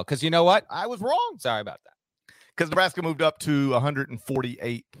 and I will. Because you know what? I was wrong. Sorry about that. Because Nebraska moved up to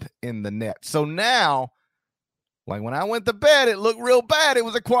 148th in the net. So now, like when I went to bed, it looked real bad. It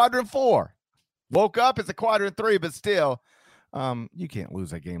was a quadrant 4. Woke up, it's a quadrant 3, but still, you can't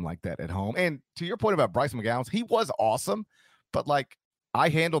lose a game like that at home. And to your point about Bryce McGowens, he was awesome. But like I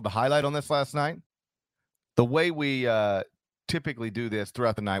handled the highlight on this last night. The way we typically do this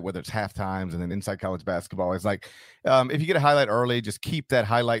throughout the night, whether it's half times and then inside college basketball, is like if you get a highlight early, just keep that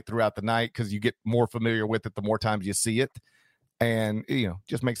highlight throughout the night because you get more familiar with it the more times you see it, and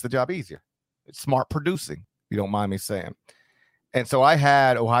just makes the job easier. It's smart producing, if you don't mind me saying. And so I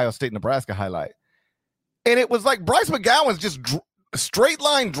had Ohio State Nebraska highlight, and it was like Bryce McGowan's just straight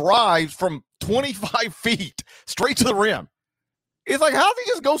line drives from 25 feet straight to the rim. It's like, how does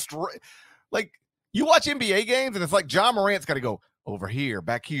he just go straight? Like, you watch NBA games, and it's like John Morant's got to go over here,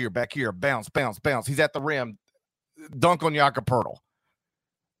 back here, bounce, bounce, bounce. He's at the rim, dunk on Jakob Poeltl.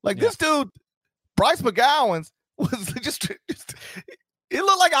 Like, This dude, Bryce McGowan's, was just it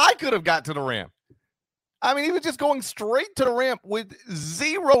looked like I could have got to the rim. I mean, he was just going straight to the rim with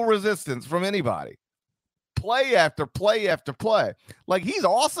zero resistance from anybody. Play after play after play. Like, he's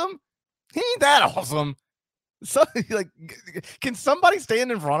awesome. He ain't that awesome. So, like, can somebody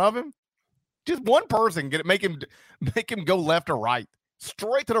stand in front of him? Just one person make him go left or right,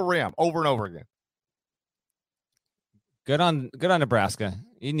 straight to the rim, over and over again. Good on Nebraska.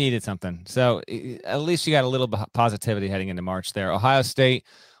 You needed something, so at least you got a little positivity heading into March there. Ohio State.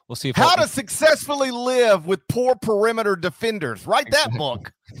 We'll see how to successfully live with poor perimeter defenders. Write that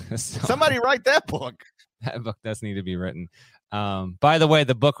book. Somebody write that book. That book does need to be written. By the way,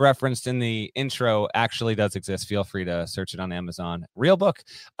 the book referenced in the intro actually does exist. Feel free to search it on Amazon. Real book.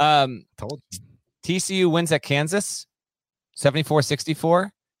 Told you. TCU wins at Kansas, 74-64.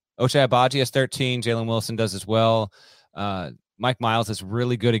 Ochai Agbaji has 13. Jalen Wilson does as well. Mike Miles is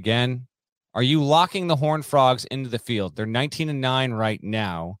really good again. Are you locking the Horned Frogs into the field? They're 19-9 right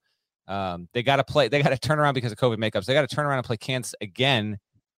now. They got to turn around because of COVID makeups. They got to turn around and play Kansas again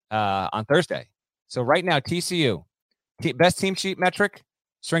on Thursday. So right now, TCU, best team sheet metric,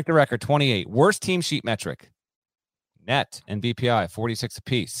 strength of record, 28. Worst team sheet metric, net and BPI, 46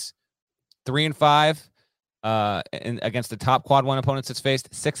 apiece. 3-5 against the top quad 1 opponents it's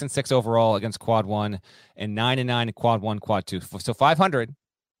faced. 6-6 overall against quad 1, and 9-9 in quad 1, quad 2. So 500.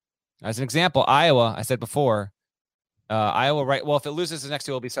 As an example, Iowa, I said before, Iowa, right? Well, if it loses the next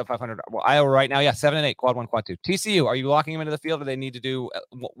two, it'll be sub 500. Well, Iowa right now, 7-8, quad 1, quad 2. TCU, are you locking them into the field, or they need to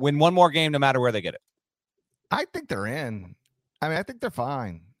win one more game no matter where they get it? I think they're in. I mean, I think they're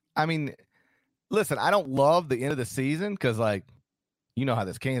fine. I mean, listen, I don't love the end of the season because, like, you know how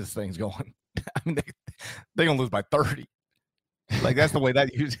this Kansas thing's going. I mean, they're going to lose by 30. Like, that's the way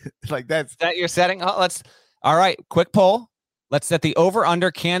that you like. That's that you're setting. Oh, all right. Quick poll. Let's set the over under.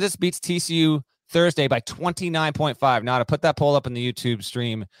 Kansas beats TCU Thursday by 29.5. Now to put that poll up in the YouTube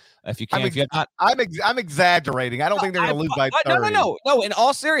stream if you can. I'm exaggerating. I don't think they're going to lose by 30. No. In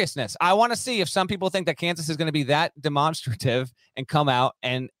all seriousness, I want to see if some people think that Kansas is going to be that demonstrative and come out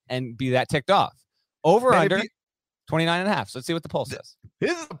and be that ticked off. Over under 29.5. So let's see what the poll says.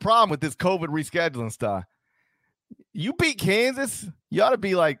 This is the problem with this COVID rescheduling stuff. You beat Kansas, you ought to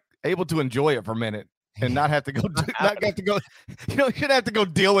be like able to enjoy it for a minute and not have to go. You shouldn't have to go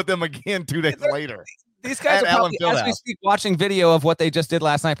deal with them again 2 days later. These guys are probably, as we speak, watching video of what they just did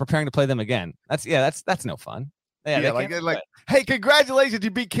last night, preparing to play them again. That's no fun. Hey, congratulations, you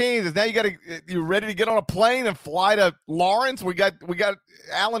beat Kansas. Now you're ready to get on a plane and fly to Lawrence. We got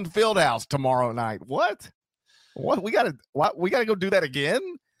Allen Fieldhouse tomorrow night. What? We got to go do that again.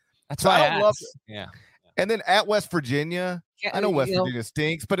 That's why I love it. Yeah. And then at West Virginia, I know West Virginia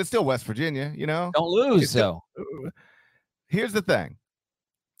stinks, but it's still West Virginia, Don't lose, though. Here's the thing.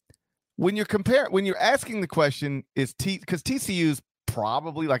 When you're asking the question, because TCU's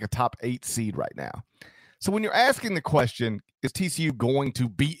probably like a top 8 seed right now. So when you're asking the question, is TCU going to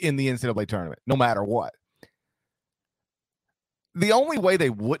be in the NCAA tournament, no matter what? The only way they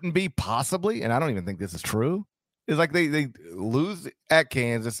wouldn't be, possibly, and I don't even think this is true, is like they lose at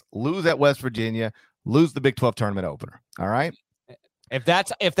Kansas, lose at West Virginia, lose the Big 12 tournament opener. All right. If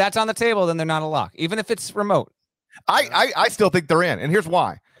that's on the table, then they're not a lock, even if it's remote. I still think they're in, and here's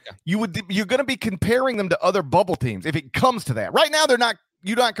why. Okay. You're going to be comparing them to other bubble teams if it comes to that. Right now, they're not.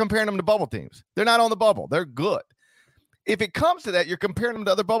 You're not comparing them to bubble teams. They're not on the bubble. They're good. If it comes to that, you're comparing them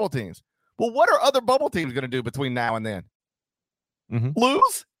to other bubble teams. Well, what are other bubble teams going to do between now and then? Mm-hmm.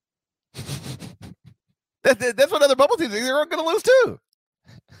 Lose? That's what other bubble teams are going to lose too.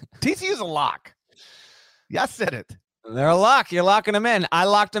 TCU's a lock. Yeah, I said it. They're a lock. You're locking them in. I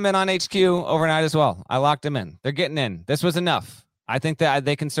locked them in on HQ overnight as well. I locked them in. They're getting in. This was enough. I think that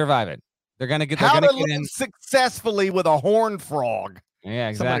they can survive it. They're going to get. How to live successfully with a horned frog. Yeah,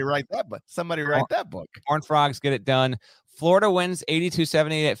 exactly. Somebody write that book. Horned frogs get it done. Florida wins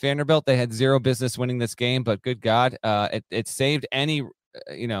 82-78 at Vanderbilt. They had zero business winning this game, but good God, it saved any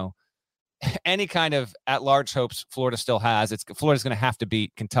kind of at-large hopes Florida still has. Florida's going to have to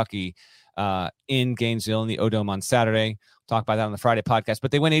beat Kentucky in Gainesville in the O-Dome on Saturday. We'll talk about that on the Friday podcast.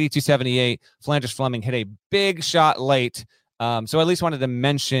 But they win 82-78. Flanders Fleming hit a big shot late. So I at least wanted to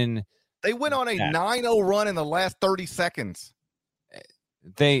mention they went on a 9-0 run in the last 30 seconds.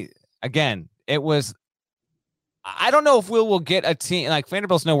 It was. I don't know if we'll get a team like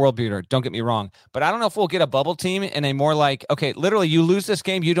Vanderbilt's no world beater. Don't get me wrong, but I don't know if we'll get a bubble team in a more like, okay, literally you lose this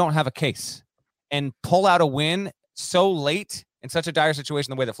game, you don't have a case, and pull out a win so late in such a dire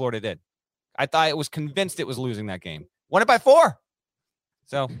situation the way that Florida did. I was convinced it was losing that game. Won it by 4.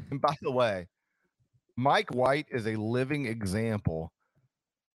 So, and by the way, Mike White is a living example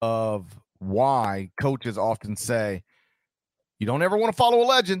of why coaches often say, you don't ever want to follow a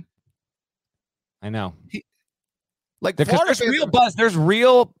legend. I know. There's real buzz. There's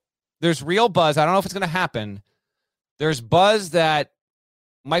real buzz. I don't know if it's going to happen. There's buzz that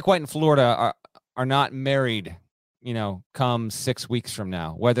Mike White and Florida are not married, come 6 weeks from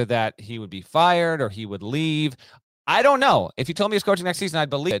now, whether that he would be fired or he would leave. I don't know. If you told me he's coaching next season, I'd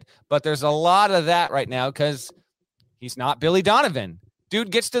believe it. But there's a lot of that right now because he's not Billy Donovan.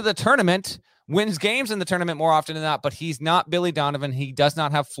 Dude gets to the tournament, wins games in the tournament more often than not, but he's not Billy Donovan. He does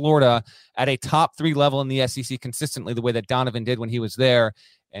not have Florida at a top 3 level in the SEC consistently the way that Donovan did when he was there.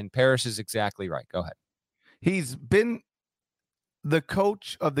 And Parrish is exactly right. Go ahead. He's been the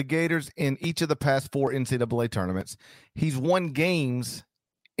coach of the Gators in each of the past 4 NCAA tournaments. He's won games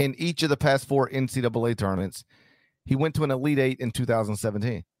in each of the past 4 NCAA tournaments. He went to an Elite 8 in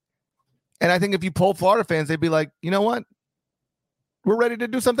 2017. And I think if you poll Florida fans, they'd be like, you know what? We're ready to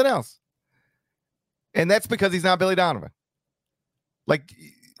do something else. And that's because he's not Billy Donovan.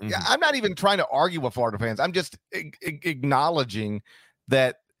 I'm not even trying to argue with Florida fans. I'm just acknowledging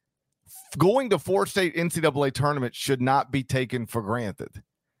that going to 4 state NCAA tournaments should not be taken for granted.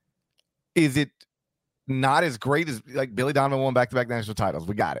 Is it not as great as Billy Donovan won back-to-back national titles?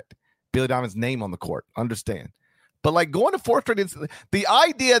 We got it. Billy Donovan's name on the court. Understand. But going to 4 straight, the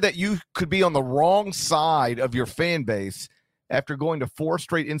idea that you could be on the wrong side of your fan base after going to 4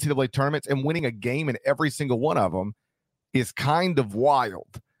 straight NCAA tournaments and winning a game in every single one of them, is kind of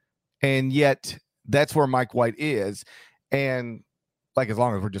wild. And yet that's where Mike White is. And like, as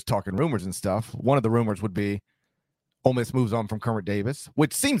long as we're just talking rumors and stuff, one of the rumors would be Ole Miss moves on from Kermit Davis,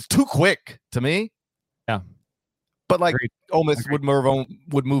 which seems too quick to me. Yeah. But like, Agreed. Ole Miss would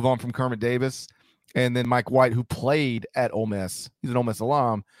move on from Kermit Davis. And then Mike White, who played at Ole Miss, he's an Ole Miss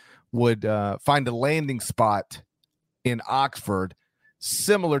alum, would find a landing spot in Oxford,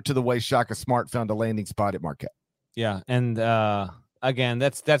 similar to the way Shaka Smart found a landing spot at Marquette. Yeah. And again,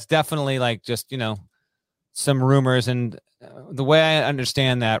 that's definitely like just, some rumors. And the way I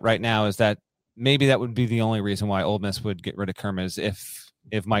understand that right now is that maybe that would be the only reason why Ole Miss would get rid of Kermit, is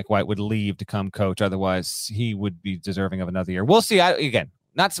if Mike White would leave to come coach. Otherwise, he would be deserving of another year. We'll see. Again,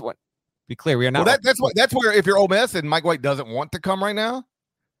 not what. Be clear, we are not. Well, that's where if you're Ole Miss and Mike White doesn't want to come right now,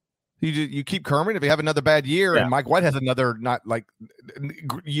 you keep Kermit. If you have another bad year and Mike White has another not like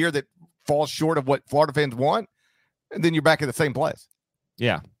year that falls short of what Florida fans want, and then you're back at the same place.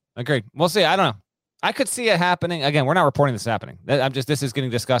 Yeah, agreed. We'll see. I don't know. I could see it happening. Again, we're not reporting this happening. This is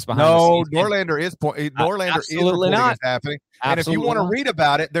getting discussed behind the scenes. Norlander is reporting it's happening. And if you want to read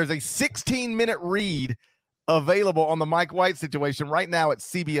about it, there's a 16-minute read available on the Mike White situation right now at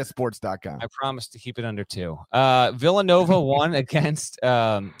cbssports.com. I promise to keep it under 2. Villanova won against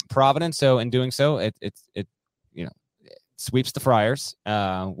Providence, so in doing so, it sweeps the Friars.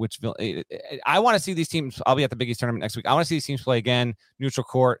 Which I want to see these teams. I'll be at the Big East tournament next week. I want to see these teams play again, neutral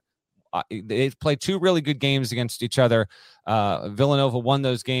court. They've played 2 really good games against each other. Villanova won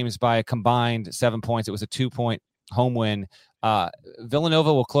those games by a combined 7 points. It was a 2-point home win.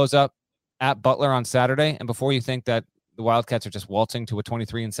 Villanova will close up at Butler on Saturday. And before you think that the Wildcats are just waltzing to a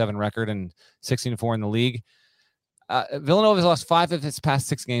 23-7 record and 16-4 in the league, Villanova has lost 5 of its past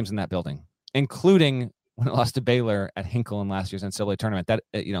 6 games in that building, including when it lost to Baylor at Hinkle in last year's NCAA tournament. That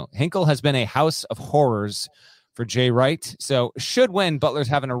Hinkle has been a house of horrors for Jay Wright. So should win. Butler's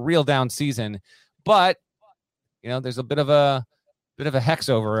having a real down season, but there's a bit of a hex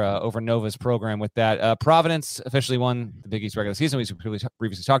over Nova's program with that. Providence officially won the Big East regular season, we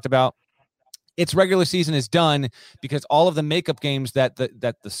previously talked about. Its regular season is done because all of the makeup games that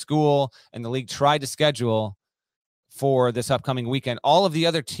the school and the league tried to schedule for this upcoming weekend, all of the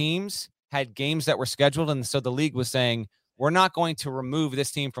other teams had games that were scheduled, and so the league was saying, we're not going to remove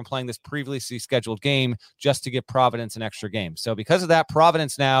this team from playing this previously scheduled game just to give Providence an extra game. So because of that,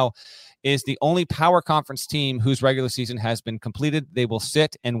 Providence now is the only power conference team whose regular season has been completed. They will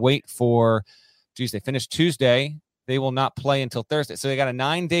sit and wait for, they finished Tuesday. They will not play until Thursday. So they got a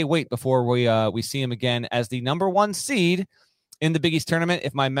 9-day wait before we see them again as the number 1 seed in the Big East tournament.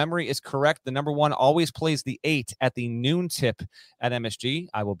 If my memory is correct, the number 1 always plays the 8 at the noon tip at MSG.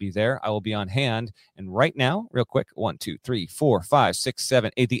 I will be there. I will be on hand. And right now, real quick, 1, 2, 3, 4, 5, 6,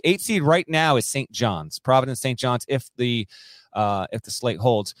 7, 8. The 8 seed right now is St. John's, Providence St. John's, if the slate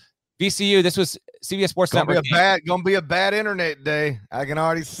holds. VCU, this was CBS Sports Network. Gonna be a bad internet day. I can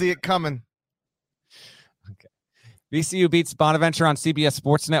already see it coming. Okay. VCU beats Bonaventure on CBS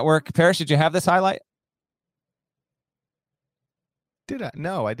Sports Network. Parrish, did you have this highlight? Did I?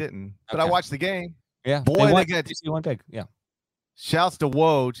 No, I didn't. But Okay. I watched the game. Yeah. Boy, they get VCU won big. Yeah. Shouts to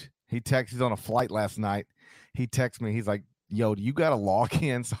Woj. He's on a flight last night. He texts me. He's like, yo, do you got to log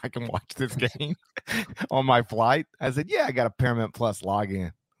in so I can watch this game on my flight? I said, yeah, I got a Paramount Plus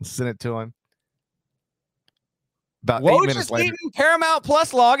login. Sent it to him. About 8 minutes later. Paramount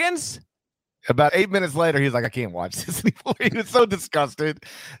Plus logins? About 8 minutes later, he's like, I can't watch this anymore. He was so disgusted.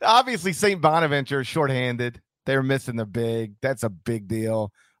 Obviously, St. Bonaventure is shorthanded. They're missing the big. That's a big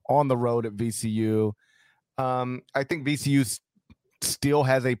deal on the road at VCU. I think VCU still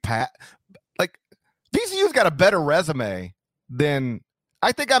has a VCU's got a better resume than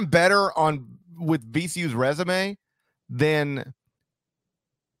I think I'm better with VCU's resume than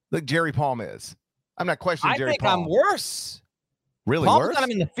Jerry Palm is. I'm not questioning Jerry Palm. I think I'm worse. Really Palm's worse? got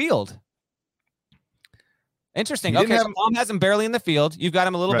him in the field. Interesting. Okay, so Palm has him barely in the field. You've got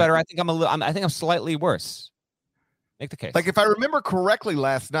him a little better. I think I'm slightly worse. Make the case. Like, if I remember correctly,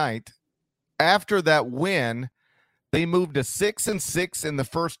 last night after that win, they moved to 6-6 in the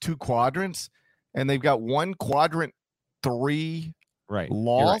first 2 quadrants, and they've got 1 quadrant 3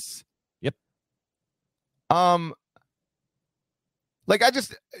 loss. Right. Yep. I'm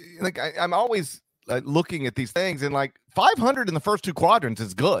always looking at these things, and 500 in the first 2 quadrants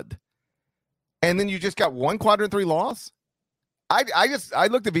is good, and then you just got 1 quadrant 3 loss. I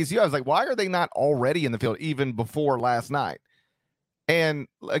looked at VCU. I was like, why are they not already in the field even before last night? And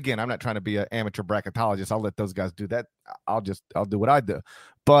again, I'm not trying to be an amateur bracketologist. I'll let those guys do that. I'll do what I do.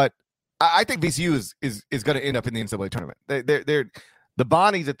 But I think VCU is going to end up in the NCAA tournament. They're the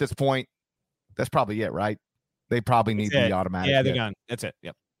Bonnies at this point. That's probably it, right? They probably need the automatic. Yeah, they're bid. gone. That's it.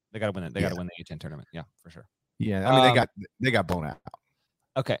 Yep. They got to win it. They got to win the A10 tournament. Yeah, for sure. Yeah, I mean they got blown out.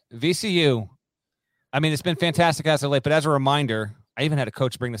 Okay, VCU. I mean, it's been fantastic as of late, but as a reminder, I even had a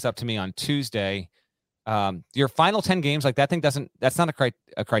coach bring this up to me on Tuesday. Your final 10 games, like that's not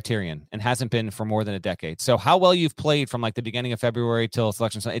a criterion and hasn't been for more than a decade. So how well you've played from like the beginning of February till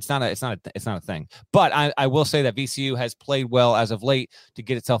selection, it's not a thing. But I will say that VCU has played well as of late to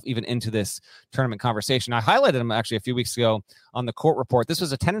get itself even into this tournament conversation. I highlighted them actually a few weeks ago on the Court Report. This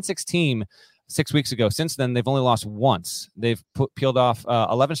was a 10-6 team 6 weeks ago. Since then, they've only lost once. They've peeled off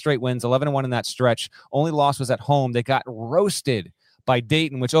 11 straight wins, 11-1 in that stretch. Only loss was at home. They got roasted by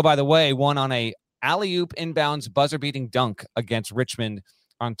Dayton, which, oh, by the way, won on a alley-oop inbounds buzzer-beating dunk against Richmond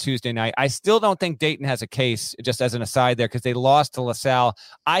on Tuesday night. I still don't think Dayton has a case, just as an aside there, because they lost to LaSalle.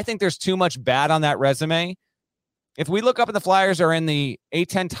 I think there's too much bad on that resume. If we look up and the Flyers are in the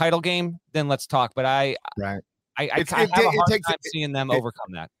A10 title game, then let's talk. But I have a hard time seeing them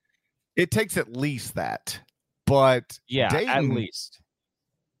overcome that. It takes at least that, but yeah, Dayton, at least.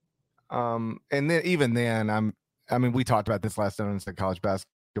 And then even then, we talked about this last time in college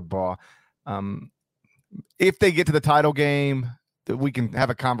basketball. If they get to the title game, we can have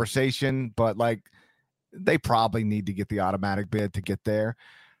a conversation, but like they probably need to get the automatic bid to get there.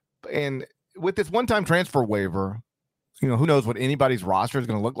 And with this one-time transfer waiver, who knows what anybody's roster is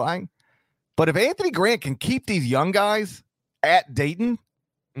going to look like. But if Anthony Grant can keep these young guys at Dayton,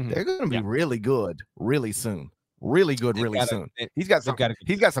 they're going to be really good really soon. Really good really soon. He's got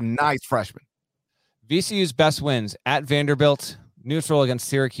some nice freshmen. VCU's best wins at Vanderbilt, neutral against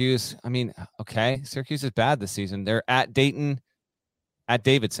Syracuse. I mean, okay, Syracuse is bad this season. They're at Dayton, at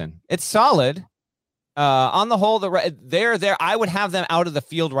Davidson. It's solid. On the whole, they're there. I would have them out of the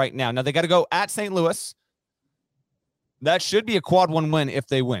field right now. Now they got to go at St. Louis. That should be a quad 1 win if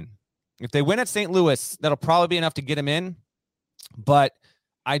they win. If they win at St. Louis, that'll probably be enough to get them in. But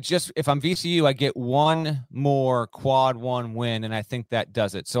if I'm VCU, I get one more quad 1 win, and I think that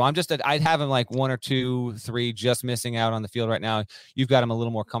does it. So I'd have them like 1 or 2, 3 just missing out on the field right now. You've got them a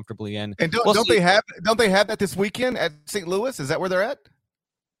little more comfortably in. And don't they have that this weekend at St. Louis? Is that where they're at?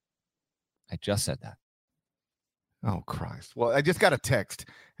 I just said that. Oh, Christ. Well, I just got a text,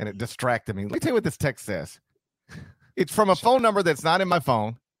 and it distracted me. Let me tell you what this text says. It's from a phone number that's not in my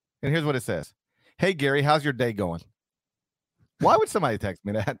phone, and here's what it says. Hey, Gary, how's your day going? Why would somebody text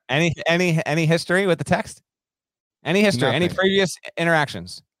me that? Any history with the text? Any history? Nothing. Any previous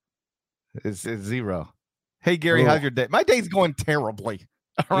interactions? It's zero. Hey, Gary, how's your day? My day's going terribly.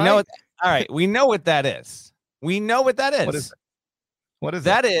 All right. All right. We know what that is. We know what that is. What is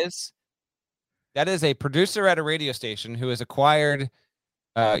that? That is a producer at a radio station who has acquired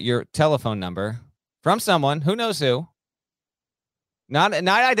your telephone number from someone who knows who. Not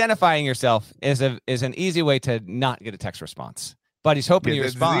identifying yourself is an easy way to not get a text response. But he's hoping you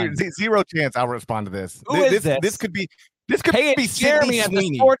respond. Zero chance I'll respond to this. Who is this? This could be Jeremy at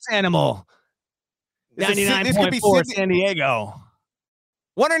the Sports Animal. 99.4 San Diego.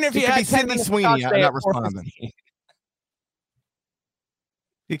 Wondering if you had Sydney Sweeney. I'm not responding.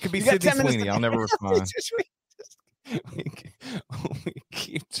 It could be Sydney Sweeney. I'll never respond. we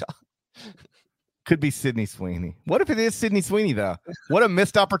keep talking. Could be Sydney Sweeney. What if it is Sydney Sweeney, though? What a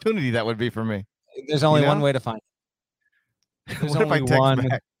missed opportunity that would be for me. There's only one way to find it. There's what only if I text one.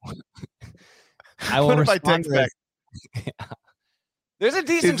 back? I will what if I respond text back? Yeah. There's a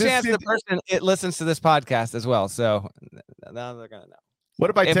decent chance the person listens to this podcast as well. So now they're gonna know. What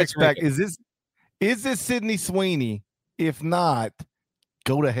if I text back? Is this Sydney Sweeney? If not,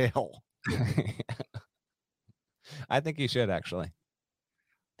 go to hell. I think you should actually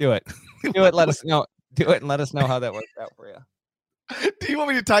do it. Do it. Let us know. Do it and let us know how that worked out for you. Do you want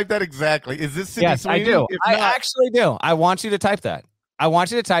me to type that exactly? Is this Sydney Sweeney? Yes, I do. I actually do. I want you to type that.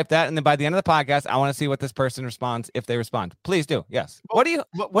 And then by the end of the podcast, I want to see what this person responds if they respond. Please do. Yes. What do you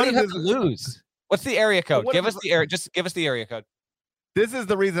have to lose? What's the area code? Give us the area. Just give us the area code. This is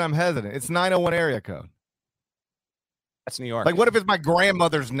the reason I'm hesitant. It's 901 area code. That's New York. Like, what if it's my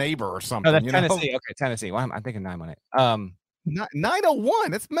grandmother's neighbor or something? No, that's Tennessee. Okay, Tennessee. Well, I'm thinking 918.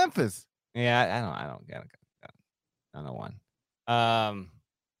 901. It's Memphis. Yeah, I don't get it. 901.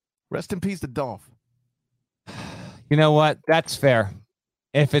 Rest in peace to Dolph. You know what? That's fair.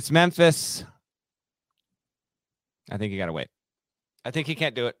 If it's Memphis, I think you got to wait. I think he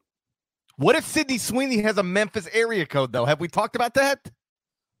can't do it. What if Sydney Sweeney has a Memphis area code, though? Have we talked about that?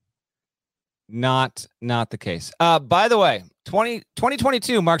 Not the case. By the way,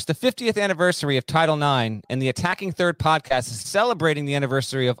 2022 marks the 50th anniversary of Title IX, and the Attacking Third podcast is celebrating the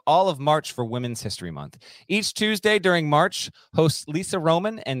anniversary of all of March for Women's History Month. Each Tuesday during March, hosts Lisa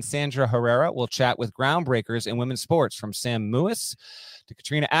Roman and Sandra Herrera will chat with groundbreakers in women's sports, from Sam Mewis to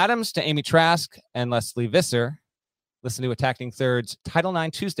Katrina Adams to Amy Trask and Leslie Visser. Listen to Attacking Third's Title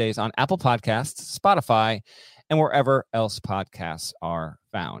IX Tuesdays on Apple Podcasts, Spotify, and wherever else podcasts are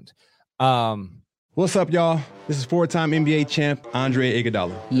found. What's up, y'all? This is four-time NBA champ Andre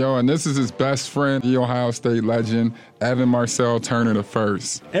Iguodala. Yo, and this is his best friend, the Ohio State legend, Evan Marcel Turner I.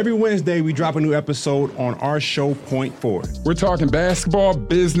 Every Wednesday, we drop a new episode on our show, Point Forward. We're talking basketball,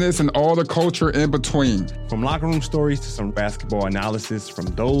 business, and all the culture in between. From locker room stories to some basketball analysis from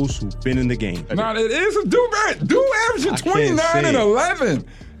those who've been in the game. Nah, it is a dude averaging 29 and 11.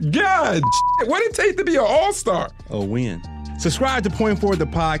 God, what it take to be an all-star? A win. Subscribe to Point Forward, the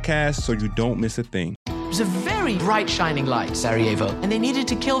podcast, so you don't miss a thing. It was a very bright, shining light, Sarajevo, and they needed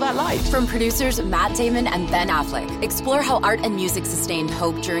to kill that light. From producers Matt Damon and Ben Affleck, explore how art and music sustained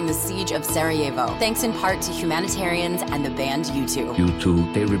hope during the siege of Sarajevo, thanks in part to humanitarians and the band U2.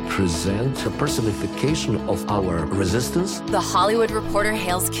 U2, they represent a personification of our resistance. The Hollywood Reporter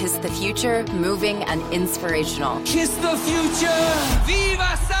hails Kiss the Future, moving and inspirational. Kiss the future!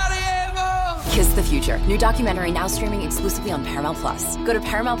 Viva Sarajevo! Kiss the Future. New documentary now streaming exclusively on Paramount Plus. Go to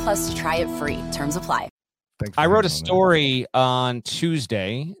Paramount Plus to try it free. Terms apply. I wrote a story on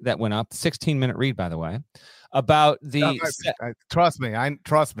Tuesday that went up, 16-minute read, by the way, about the... Trust me. I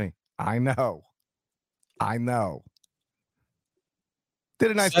know.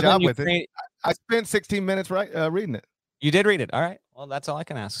 Did a nice job with it. I spent 16 minutes reading it. You did read it. All right. Well, that's all I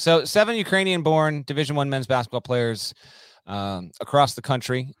can ask. So 7 Ukrainian-born Division I men's basketball players across the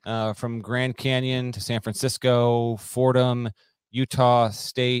country, from Grand Canyon to San Francisco, Fordham, Utah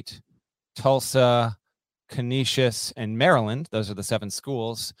State, Tulsa, Canisius, and Maryland. Those are the 7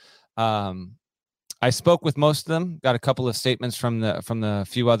 schools. I spoke with most of them, got a couple of statements from the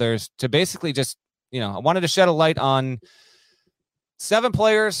few others to basically just, I wanted to shed a light on 7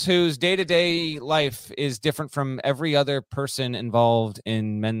 players whose day-to-day life is different from every other person involved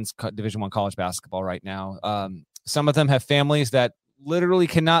in men's Division I college basketball right now. Some of them have families that literally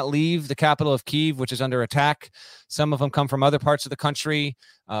cannot leave the capital of Kyiv, which is under attack. Some of them come from other parts of the country.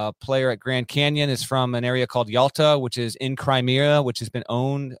 Player at Grand Canyon is from an area called Yalta, which is in Crimea, which has been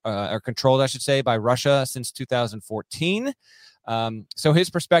owned or controlled, I should say, by Russia since 2014. So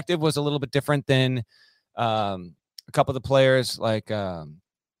his perspective was a little bit different than a couple of the players like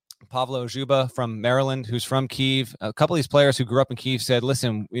Pavlo Zhuba from Maryland, who's from Kyiv. A couple of these players who grew up in Kyiv said,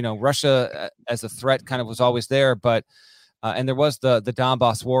 listen, Russia as a threat kind of was always there, but and there was the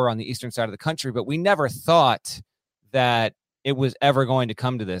Donbass war on the eastern side of the country, but we never thought that it was ever going to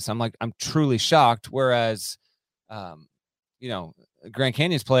come to this. I'm truly shocked. Whereas, Grand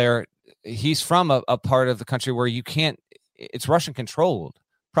Canyon's player, he's from a part of the country where it's Russian controlled,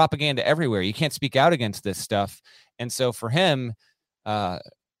 propaganda everywhere. You can't speak out against this stuff. And so for him, the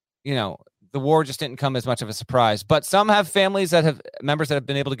war just didn't come as much of a surprise. But some have families that have members that have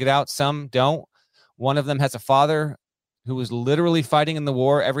been able to get out. Some don't. One of them has a father who was literally fighting in the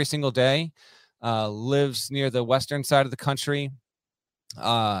war every single day, lives near the western side of the country,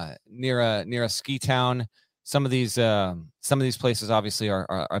 near a ski town. Some of these places obviously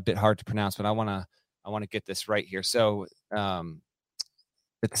are a bit hard to pronounce, but I want to get this right here. So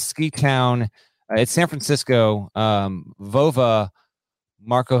it's ski town. It's San Francisco. Vova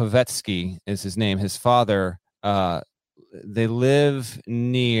Markovetsky is his name. His father, they live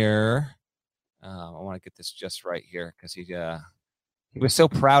near, I want to get this just right here because he was so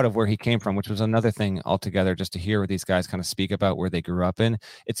proud of where he came from, which was another thing altogether, just to hear these guys kind of speak about where they grew up in.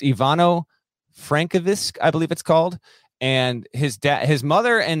 It's Ivano-Frankivsk, I believe it's called. And his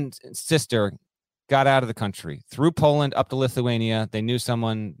mother and sister got out of the country through Poland up to Lithuania. They knew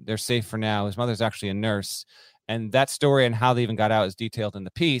someone. They're safe for now. His mother's actually a nurse. And that story and how they even got out is detailed in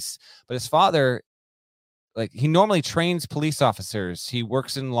the piece. But his father, he normally trains police officers. He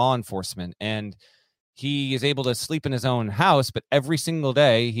works in law enforcement, and he is able to sleep in his own house. But every single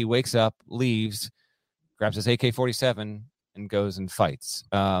day he wakes up, leaves, grabs his AK-47 and goes and fights.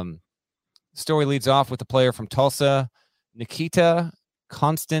 The story leads off with the player from Tulsa, Nikita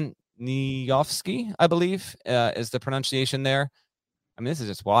Konstantiniovsky, I believe, is the pronunciation there. I mean, this is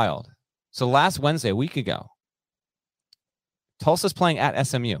just wild. So last Wednesday, a week ago, Tulsa's playing at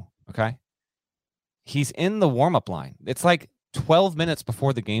SMU, okay? He's in the warm-up line. It's like 12 minutes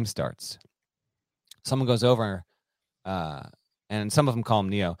before the game starts. Someone goes over, and some of them call him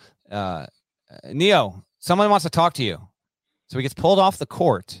Neo. Neo, someone wants to talk to you. So he gets pulled off the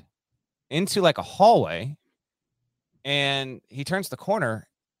court into like a hallway, and he turns the corner,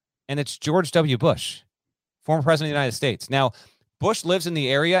 and it's George W. Bush, former president of the United States. Now, Bush lives in the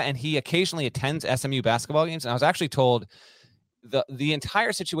area, and he occasionally attends SMU basketball games. And I was actually told the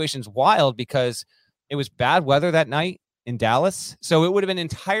entire situation's wild because it was bad weather that night in Dallas. So it would have been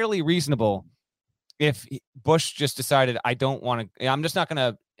entirely reasonable if Bush just decided, I'm just not going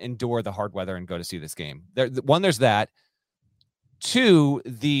to endure the hard weather and go to see this game. There's that. Two,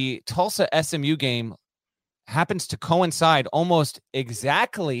 the Tulsa SMU game happens to coincide almost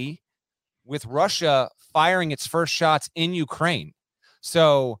exactly with Russia firing its first shots in Ukraine.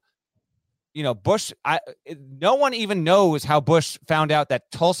 So, Bush, no one even knows how Bush found out that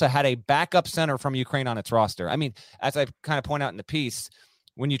Tulsa had a backup center from Ukraine on its roster. I mean, as I kind of point out in the piece,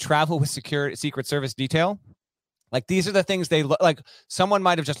 when you travel with Secret Service detail, like these are the things they look like. Someone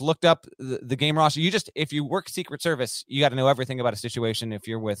might have just looked up the game roster. If you work Secret Service, you got to know everything about a situation. If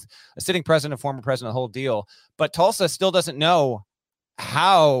you're with a sitting president, a former president, the whole deal. But Tulsa still doesn't know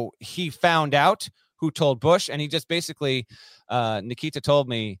how he found out who told Bush. And he just basically, Nikita told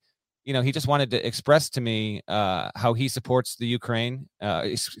me, he just wanted to express to me how he supports the Ukraine,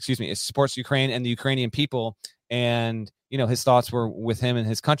 supports Ukraine and the Ukrainian people. And, his thoughts were with him and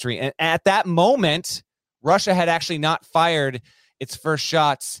his country. And at that moment, Russia had actually not fired its first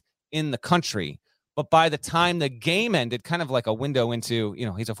shots in the country. But by the time the game ended, kind of like a window into,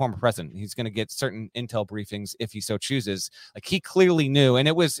 he's a former president. He's going to get certain intel briefings if he so chooses. Like he clearly knew, and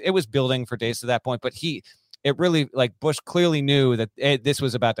it was building for days to that point. But Bush clearly knew that this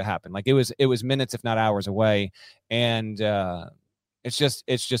was about to happen. Like it was minutes, if not hours away. And it's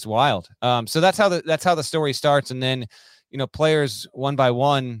just wild. So that's how the story starts. And then, players one by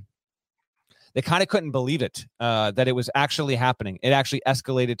one, they kind of couldn't believe it, that it was actually happening. It actually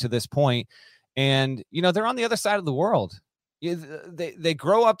escalated to this point. And, they're on the other side of the world. They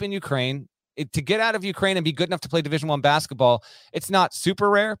grow up in Ukraine. To get out of Ukraine and be good enough to play Division I basketball, it's not super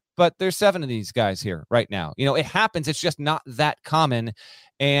rare, but there's 7 of these guys here right now. It happens. It's just not that common.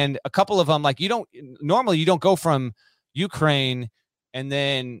 And a couple of them, like you don't go from Ukraine and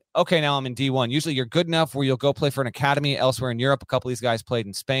then, okay, now I'm in D1. Usually you're good enough where you'll go play for an academy elsewhere in Europe. A couple of these guys played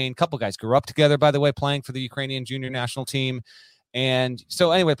in Spain. A couple of guys grew up together, by the way, playing for the Ukrainian junior national team. And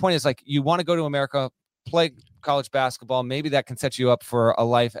so anyway, the point is like, you want to go to America, play college basketball. Maybe that can set you up for a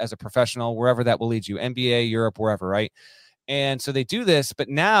life as a professional, wherever that will lead you, NBA, Europe, wherever. Right. And so they do this, but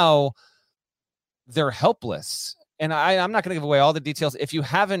now they're helpless. And I'm not going to give away all the details. If you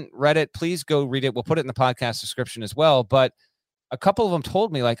haven't read it, please go read it. We'll put it in the podcast description as well. But a couple of them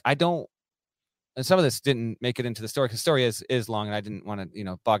told me like, and some of this didn't make it into the story because the story is long and I didn't want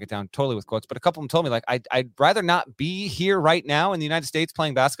to, bog it down totally with quotes, but a couple of them told me like, I'd rather not be here right now in the United States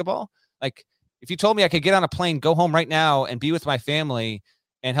playing basketball. Like if you told me I could get on a plane, go home right now and be with my family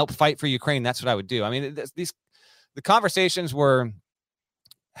and help fight for Ukraine, that's what I would do. I mean, the conversations were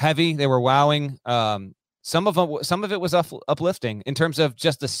heavy. They were wowing. Some of it was uplifting in terms of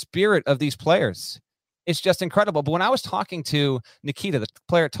just the spirit of these players. It's just incredible. But when I was talking to Nikita, the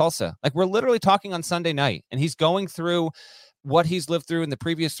player at Tulsa, like we're literally talking on Sunday night and he's going through what he's lived through in the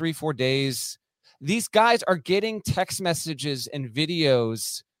previous 3-4 days. These guys are getting text messages and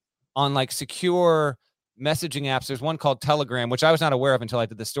videos on like secure messaging apps. There's one called Telegram, which I was not aware of until I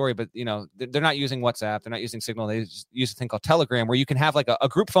did the story, but they're not using WhatsApp. They're not using Signal. They use a thing called Telegram where you can have like a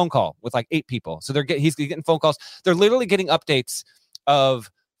group phone call with like 8 people. So he's getting phone calls. They're literally getting updates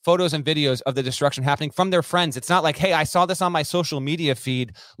of photos and videos of the destruction happening from their friends. It's not like, hey, I saw this on my social media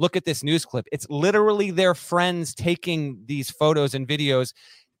feed. Look at this news clip. It's literally their friends taking these photos and videos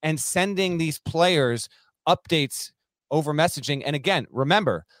and sending these players updates over messaging. And again,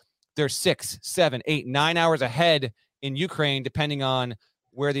 remember, they're 6, 7, 8, 9 hours ahead in Ukraine, depending on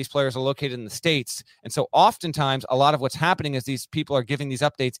where these players are located in the States. And so oftentimes, a lot of what's happening is these people are giving these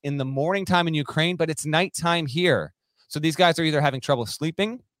updates in the morning time in Ukraine, but it's nighttime here. So these guys are either having trouble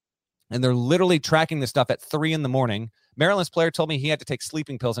sleeping, and they're literally tracking this stuff at 3 a.m. Maryland's player told me he had to take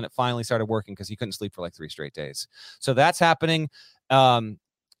sleeping pills, and it finally started working because he couldn't sleep for like 3 straight days. So that's happening. And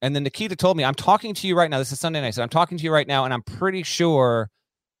then Nikita told me, I'm talking to you right now. This is Sunday night. So I'm talking to you right now, and I'm pretty sure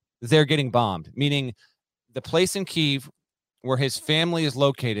they're getting bombed, meaning the place in Kyiv where his family is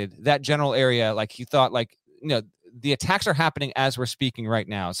located, that general area, like he thought, like, the attacks are happening as we're speaking right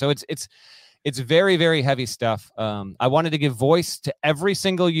now. So it's very, very heavy stuff. I wanted to give voice to every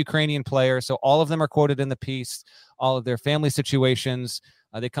single Ukrainian player. So all of them are quoted in the piece, all of their family situations.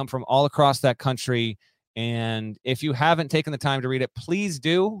 They come from all across that country. And if you haven't taken the time to read it, please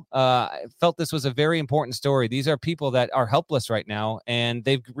do. I felt this was a very important story. These are people that are helpless right now, and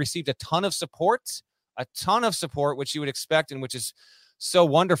they've received a ton of support, which you would expect, and which is so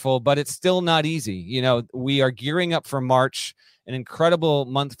wonderful, but it's still not easy. You know, we are gearing up for March, an incredible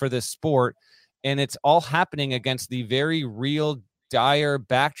month for this sport, and it's all happening against the very real, dire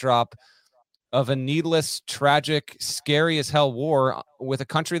backdrop of a needless, tragic, scary as hell war with a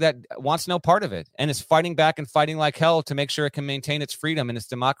country that wants no part of it and is fighting back and fighting like hell to make sure it can maintain its freedom and its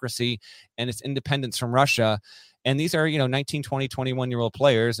democracy and its independence from Russia. And these are, 19, 20, 21-year-old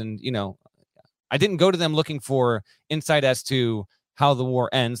players. And, I didn't go to them looking for insight as to how the war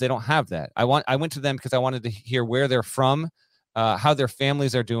ends. They don't have that. I went to them because I wanted to hear where they're from, how their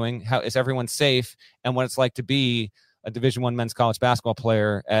families are doing, how is everyone safe, and what it's like to be a Division I men's college basketball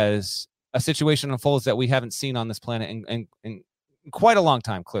player as a situation unfolds that we haven't seen on this planet in quite a long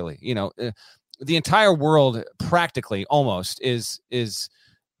time. Clearly, the entire world practically almost is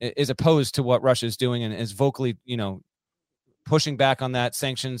opposed to what Russia is doing and is vocally, pushing back on that,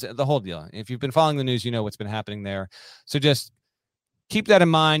 sanctions, the whole deal. If you've been following the news, you know what's been happening there. So just keep that in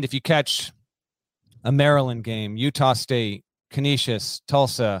mind. If you catch a Maryland game, Utah State, Canisius,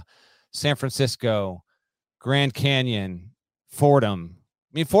 Tulsa, San Francisco, Grand Canyon, Fordham.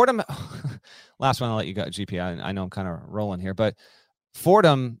 I mean, Fordham, last one I'll let you go, GP. I know I'm kind of rolling here, but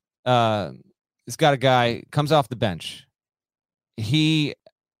Fordham has got a guy, comes off the bench.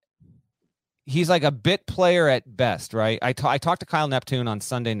 He's like a bit player at best, right? I talked to Kyle Neptune on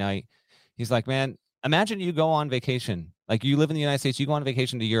Sunday night. He's like, man, imagine you go on vacation. Like, you live in the United States, you go on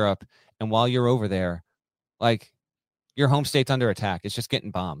vacation to Europe, and while you're over there, like, your home state's under attack. It's just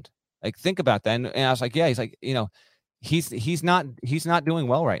getting bombed. Like, think about that. And I was like, yeah, he's like, he's not doing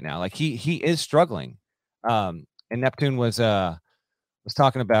well right now. Like, he is struggling. And Neptune was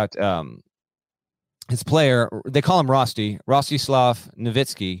talking about his player. They call him Rostislav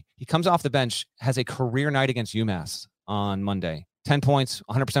Nowitzki. He comes off the bench, has a career night against UMass on Monday. 10 points,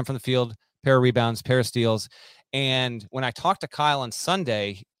 100% from the field, pair of rebounds, pair of steals. And when I talked to Kyle on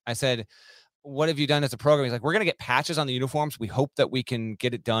Sunday, I said, what have you done as a program? He's like, we're going to get patches on the uniforms. We hope that we can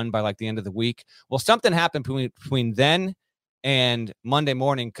get it done by like the end of the week. Well, something happened between then and Monday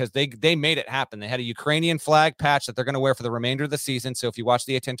morning, because they made it happen. They had a Ukrainian flag patch that they're going to wear for the remainder of the season. So if you watch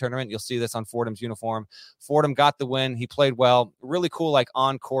the A10 tournament, you'll see this on Fordham's uniform. Fordham got the win. He played well. Really cool, like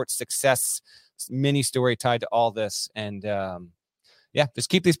on-court success mini story tied to all this. And yeah, just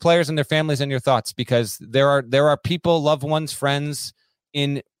keep these players and their families in your thoughts, because there are people, loved ones, friends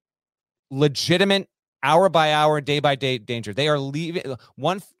in legitimate hour by hour, day by day danger. They are leaving.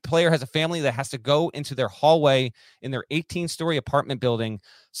 One player has a family that has to go into their hallway in their 18-story apartment building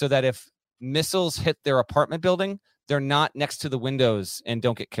so that if missiles hit their apartment building, they're not next to the windows and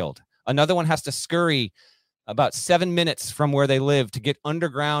don't get killed. Another one has to scurry about 7 minutes from where they live to get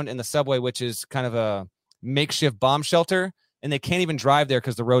underground in the subway, which is kind of a makeshift bomb shelter. And they can't even drive there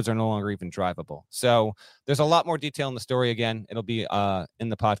because the roads are no longer even drivable. So there's a lot more detail in the story. Again, it'll be in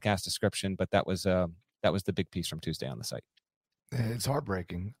the podcast description, but that was the big piece from Tuesday on the site. It's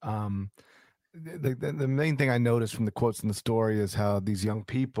heartbreaking. The main thing I noticed from the quotes in the story is how these young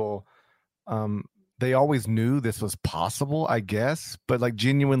people, they always knew this was possible, I guess, but like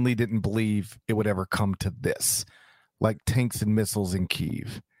genuinely didn't believe it would ever come to this, like tanks and missiles in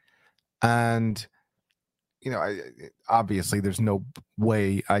Kyiv. And obviously there's no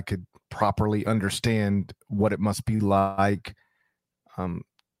way I could properly understand what it must be like, to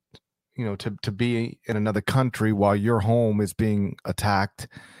be in another country while your home is being attacked,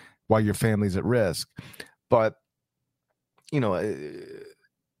 while your family's at risk. But, the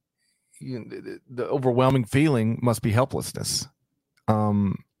overwhelming feeling must be helplessness.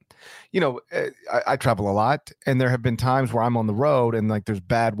 I travel a lot, and there have been times where I'm on the road and like there's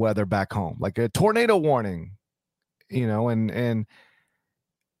bad weather back home, like a tornado warning, and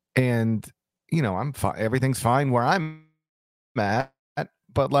I'm fine. Everything's fine where I'm at,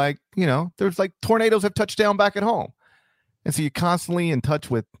 but like, there's like tornadoes have touched down back at home. And so you're constantly in touch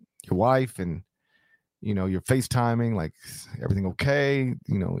with your wife and, you're FaceTiming, like, everything okay?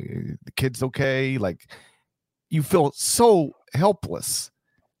 The kid's okay. Like, you feel so helpless.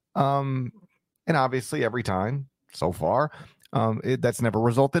 And obviously every time so far, that's never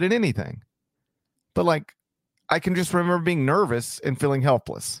resulted in anything. But like, I can just remember being nervous and feeling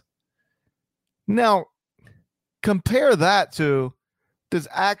helpless. Now, compare that to there's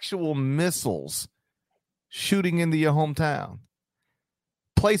actual missiles shooting into your hometown.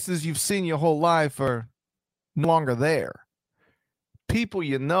 Places you've seen your whole life are no longer there. People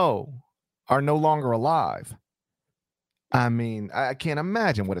you know are no longer alive. I mean, I can't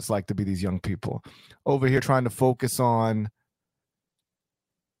imagine what it's like to be these young people over here trying to focus on,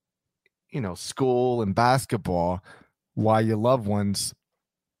 school and basketball while your loved ones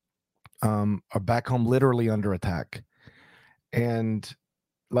are back home literally under attack. And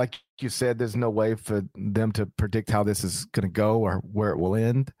like you said, there's no way for them to predict how this is going to go or where it will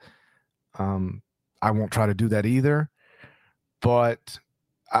end. I won't try to do that either. But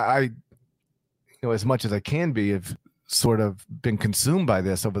I as much as I can be, have sort of been consumed by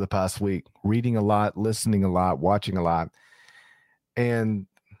this over the past week, reading a lot, listening a lot, watching a lot. And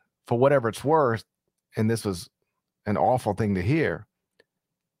for whatever it's worth, and this was an awful thing to hear,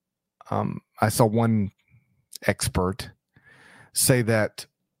 I saw one expert say that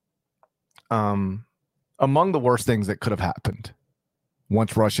among the worst things that could have happened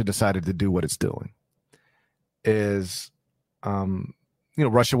once Russia decided to do what it's doing is,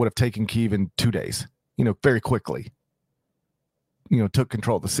 Russia would have taken Kyiv in 2 days, very quickly, took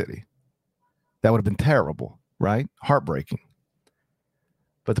control of the city. That would have been terrible, right? Heartbreaking.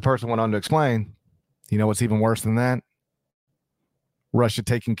 But the person went on to explain, what's even worse than that? Russia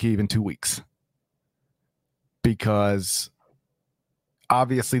taking Kyiv in 2 weeks. Because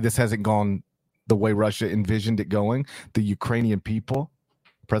obviously this hasn't gone the way Russia envisioned it going. The Ukrainian people,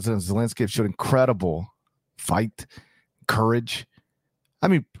 President Zelensky, have showed incredible fight, courage. I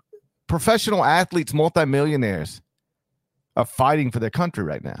mean, professional athletes, multimillionaires are fighting for their country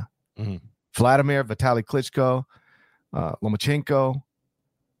right now. Mm-hmm. Vladimir, Vitaly Klitschko, Lomachenko,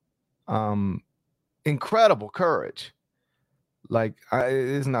 incredible courage. Like,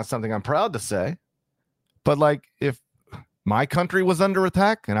 it's not something I'm proud to say, but like, if my country was under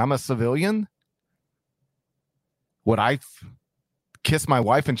attack and I'm a civilian, would I kiss my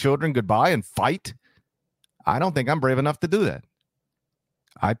wife and children goodbye and fight? I don't think I'm brave enough to do that.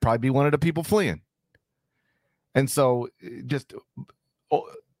 I'd probably be one of the people fleeing. And so just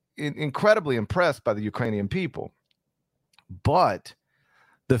incredibly impressed by the Ukrainian people. But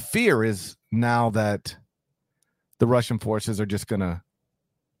the fear is now that the Russian forces are just going to,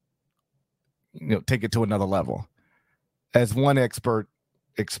 take it to another level. As one expert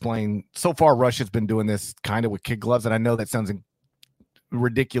explained, so far Russia's been doing this kind of with kid gloves, and I know that sounds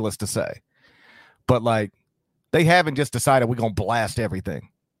ridiculous to say, but like, they haven't just decided we're going to blast everything.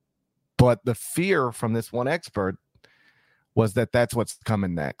 But the fear from this one expert was that that's what's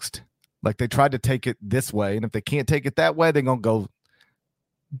coming next. Like, they tried to take it this way, and if they can't take it that way, they're going to go,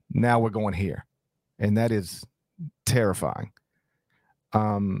 now we're going here. And that is terrifying.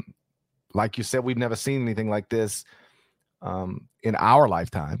 Like you said, we've never seen anything like this in our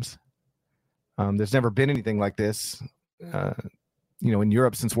lifetimes. There's never been anything like this, in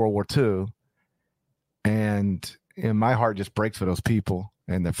Europe since World War II. And my heart just breaks for those people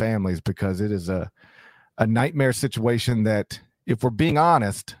and their families, because it is a nightmare situation that, if we're being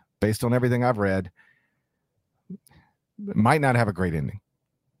honest, based on everything I've read, might not have a great ending.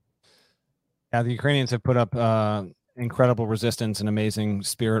 Yeah, the Ukrainians have put up incredible resistance and amazing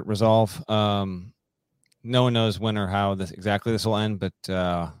spirit, resolve. No one knows when or how this will end, but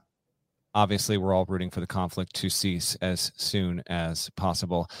obviously we're all rooting for the conflict to cease as soon as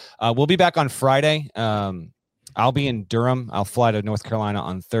possible. We'll be back on Friday. I'll be in Durham. I'll fly to North Carolina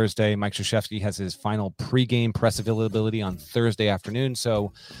on Thursday. Mike Krzyzewski has his final pregame press availability on Thursday afternoon.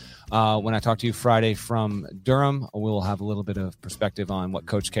 So when I talk to you Friday from Durham, we'll have a little bit of perspective on what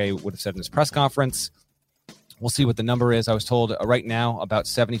Coach K would have said in his press conference. We'll see what the number is. I was told right now about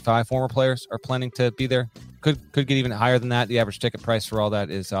 75 former players are planning to be there. Could get even higher than that. The average ticket price for all that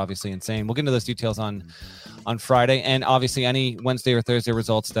is obviously insane. We'll get into those details on Friday, and obviously any Wednesday or Thursday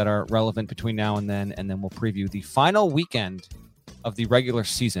results that are relevant between now and then we'll preview the final weekend of the regular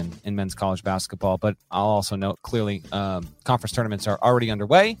season in men's college basketball. But I'll also note, clearly, conference tournaments are already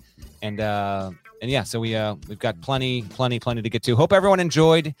underway, and yeah, so we've got plenty to get to. Hope everyone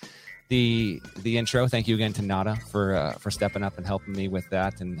enjoyed the intro. Thank you again to Nada for stepping up and helping me with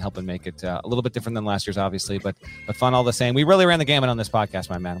that and helping make it a little bit different than last year's, obviously, but fun all the same. We really ran the gamut on this podcast,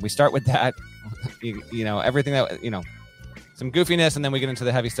 my man. We start with that, everything that, some goofiness, and then we get into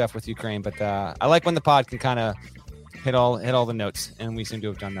the heavy stuff with Ukraine. But I like when the pod can kind of hit all the notes, and we seem to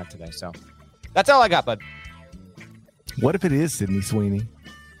have done that today. So that's all I got, bud. What if it is Sydney Sweeney?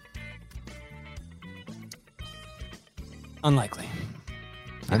 Unlikely.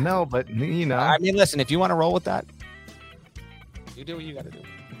 I know, but I mean, listen, if you want to roll with that, you do what you got to do.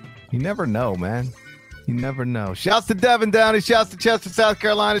 You never know, man. You never know. Shouts to Devin Downey. Shouts to Chester, South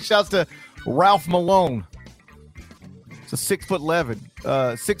Carolina. Shouts to Ralph Malone. It's a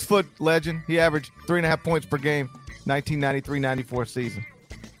 6'4" legend. He averaged 3.5 points per game, 1993-94 season.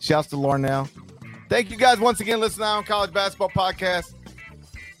 Shouts to Larnell. Thank you guys once again listening on College Basketball Podcast.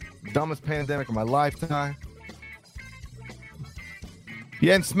 Dumbest pandemic of my lifetime. You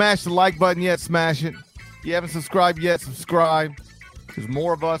haven't smashed the like button yet, smash it. You haven't subscribed yet, subscribe. There's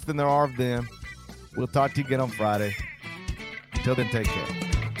more of us than there are of them. We'll talk to you again on Friday. Until then, take care.